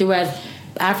we've been through as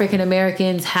African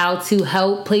Americans, how to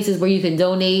help, places where you can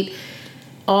donate,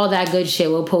 all that good shit.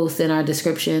 We'll post in our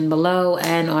description below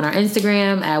and on our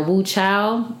Instagram at Woo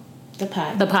Chow. The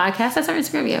podcast. That's our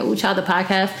Instagram. Yeah, Woo Chow the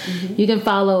podcast. Mm-hmm. You can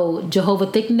follow Jehovah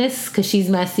Thickness because she's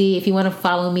messy. If you want to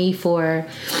follow me for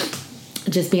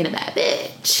just being a bad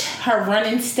bitch. Her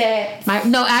running stats.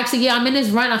 I'm in this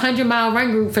 100-mile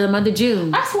run group for the month of June.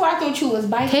 That's why I thought you was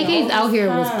biking. KK's out here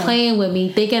was playing with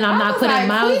me, thinking I'm not putting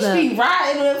miles up. Be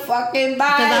riding a fucking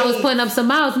bike. Because I was putting up some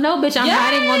miles. No, bitch, I'm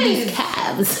riding on these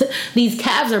calves. These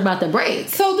calves are about to break.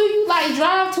 So do you like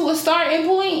drive to a starting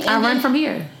point? I run from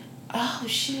here. Oh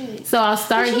shit. So I'll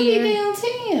start here.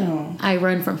 Downtown. I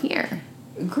run from here.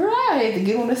 Girl, I had to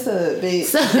get on the sub, bitch.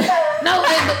 So,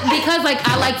 because like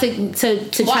I like to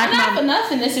track not for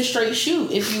nothing. It's a straight shoot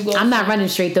if you go. I'm not running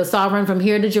straight though, so I'll run from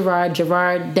here to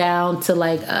Girard down to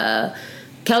like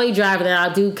Kelly Drive, and then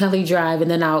I'll do Kelly Drive,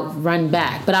 and then I'll run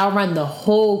back. But I'll run the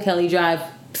whole Kelly Drive,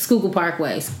 Schuylkill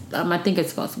Parkway. I think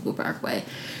it's called Schuylkill Parkway,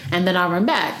 and then I'll run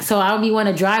back. So I only want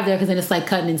to drive there because then it's like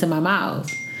cutting into my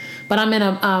miles. But I'm in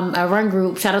a run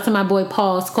group. Shout out to my boy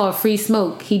Paul. It's called Free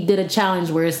Smoke. He did a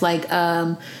challenge where it's like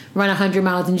run 100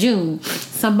 miles in June.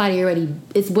 Somebody already,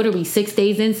 what are we, 6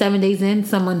 days in, 7 days in?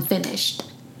 Someone finished.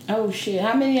 Oh shit.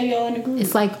 How many of y'all in the group?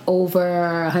 It's like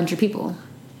over 100 people.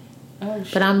 Oh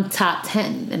shit. But I'm top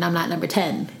 10 and I'm not number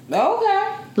 10.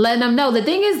 Okay. Letting them know. The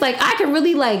thing is, like, I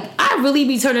really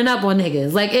be turning up on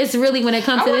niggas. Like, it's really when it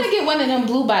comes to this. I want to get one of them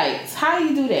blue bikes. How do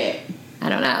you do that? I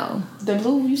don't know. The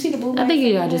blue, you see the blue bike? I think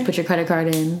you gotta just put your credit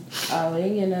card in. Oh, they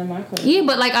ain't getting none of my credit. Yeah,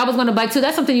 but like I was gonna bike too.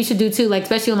 That's something you should do too, like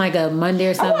especially on like a Monday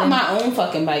or something. I want my own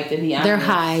fucking bike to be honest. They're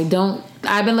high.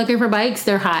 I've been looking for bikes.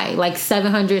 They're high, like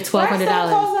 $700, $1,200.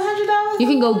 $100. You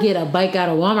can go get a bike out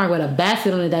of Walmart with a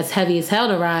basket on it that's heavy as hell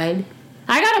to ride.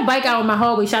 I got a bike out in my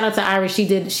hallway. Shout out to Iris. She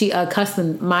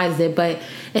customized it, but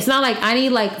it's not like I need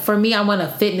like for me. I want a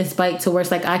fitness bike to where it's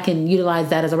like I can utilize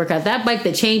that as a workout. That bike,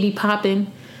 the chain be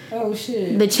popping. Oh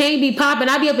shit! The chain be popping.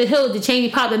 I be up the hill. The chain be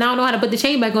popping. I don't know how to put the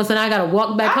chain back on, so now I gotta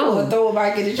walk back home. I will throw a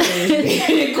bike in the chain.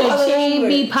 The chain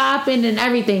be popping and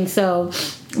everything. So,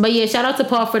 but yeah, shout out to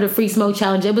Paul for the Free Smoke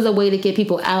Challenge. It was a way to get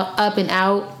people up and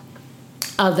out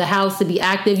of the house to be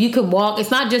active. You can walk.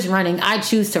 It's not just running. I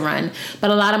choose to run, but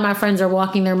a lot of my friends are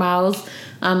walking their miles.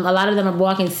 A lot of them are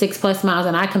walking 6+ miles,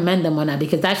 and I commend them on that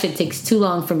because that shit takes too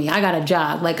long for me. I gotta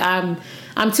jog. Like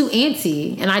I'm too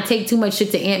antsy, and I take too much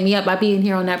shit to amp me up. I be in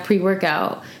here on that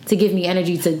pre-workout to give me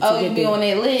energy to you be on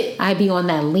that lit? I be on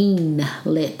that lean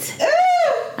lit.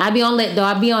 I be on lit though.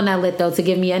 I be on that lit though to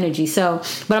give me energy. So,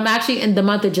 but I'm actually in the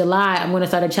month of July. I'm going to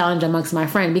start a challenge amongst my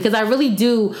friends because I really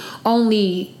do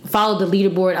only follow the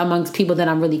leaderboard amongst people that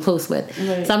I'm really close with.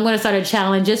 Right. So I'm going to start a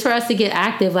challenge just for us to get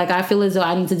active. Like I feel as though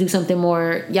I need to do something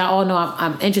more. Y'all all know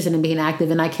I'm interested in being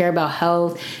active and I care about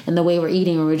health and the way we're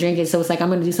eating or we're drinking. So it's like I'm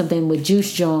going to do something with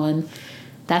Juice John.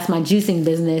 That's my juicing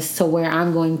business. To where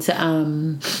I'm going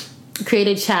to create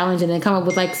a challenge and then come up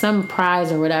with like some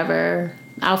prize or whatever.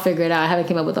 I'll figure it out. I haven't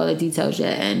came up with all the details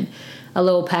yet, and a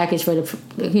little package for the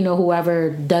whoever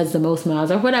does the most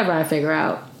miles or whatever I figure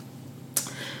out.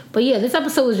 But yeah, this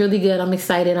episode was really good. I'm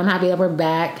excited. I'm happy that we're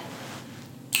back.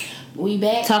 We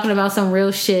back talking about some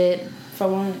real shit for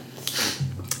once.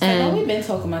 And we've been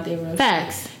talking about that real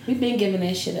facts. Shit. We've been giving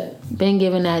that shit up. Been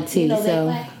giving that tea.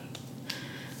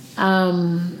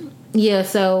 Yeah,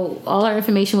 so all our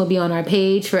information will be on our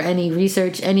page for any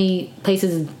research, any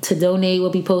places to donate.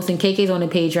 We'll be posting. KK's on the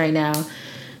page right now.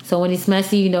 So when it's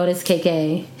messy, you notice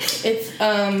KK.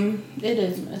 It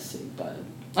is messy, but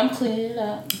I'm cleaning it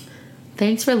up.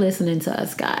 Thanks for listening to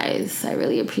us, guys. I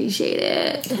really appreciate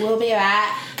it. We'll be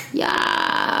back.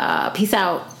 Yeah. Peace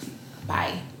out.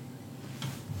 Bye.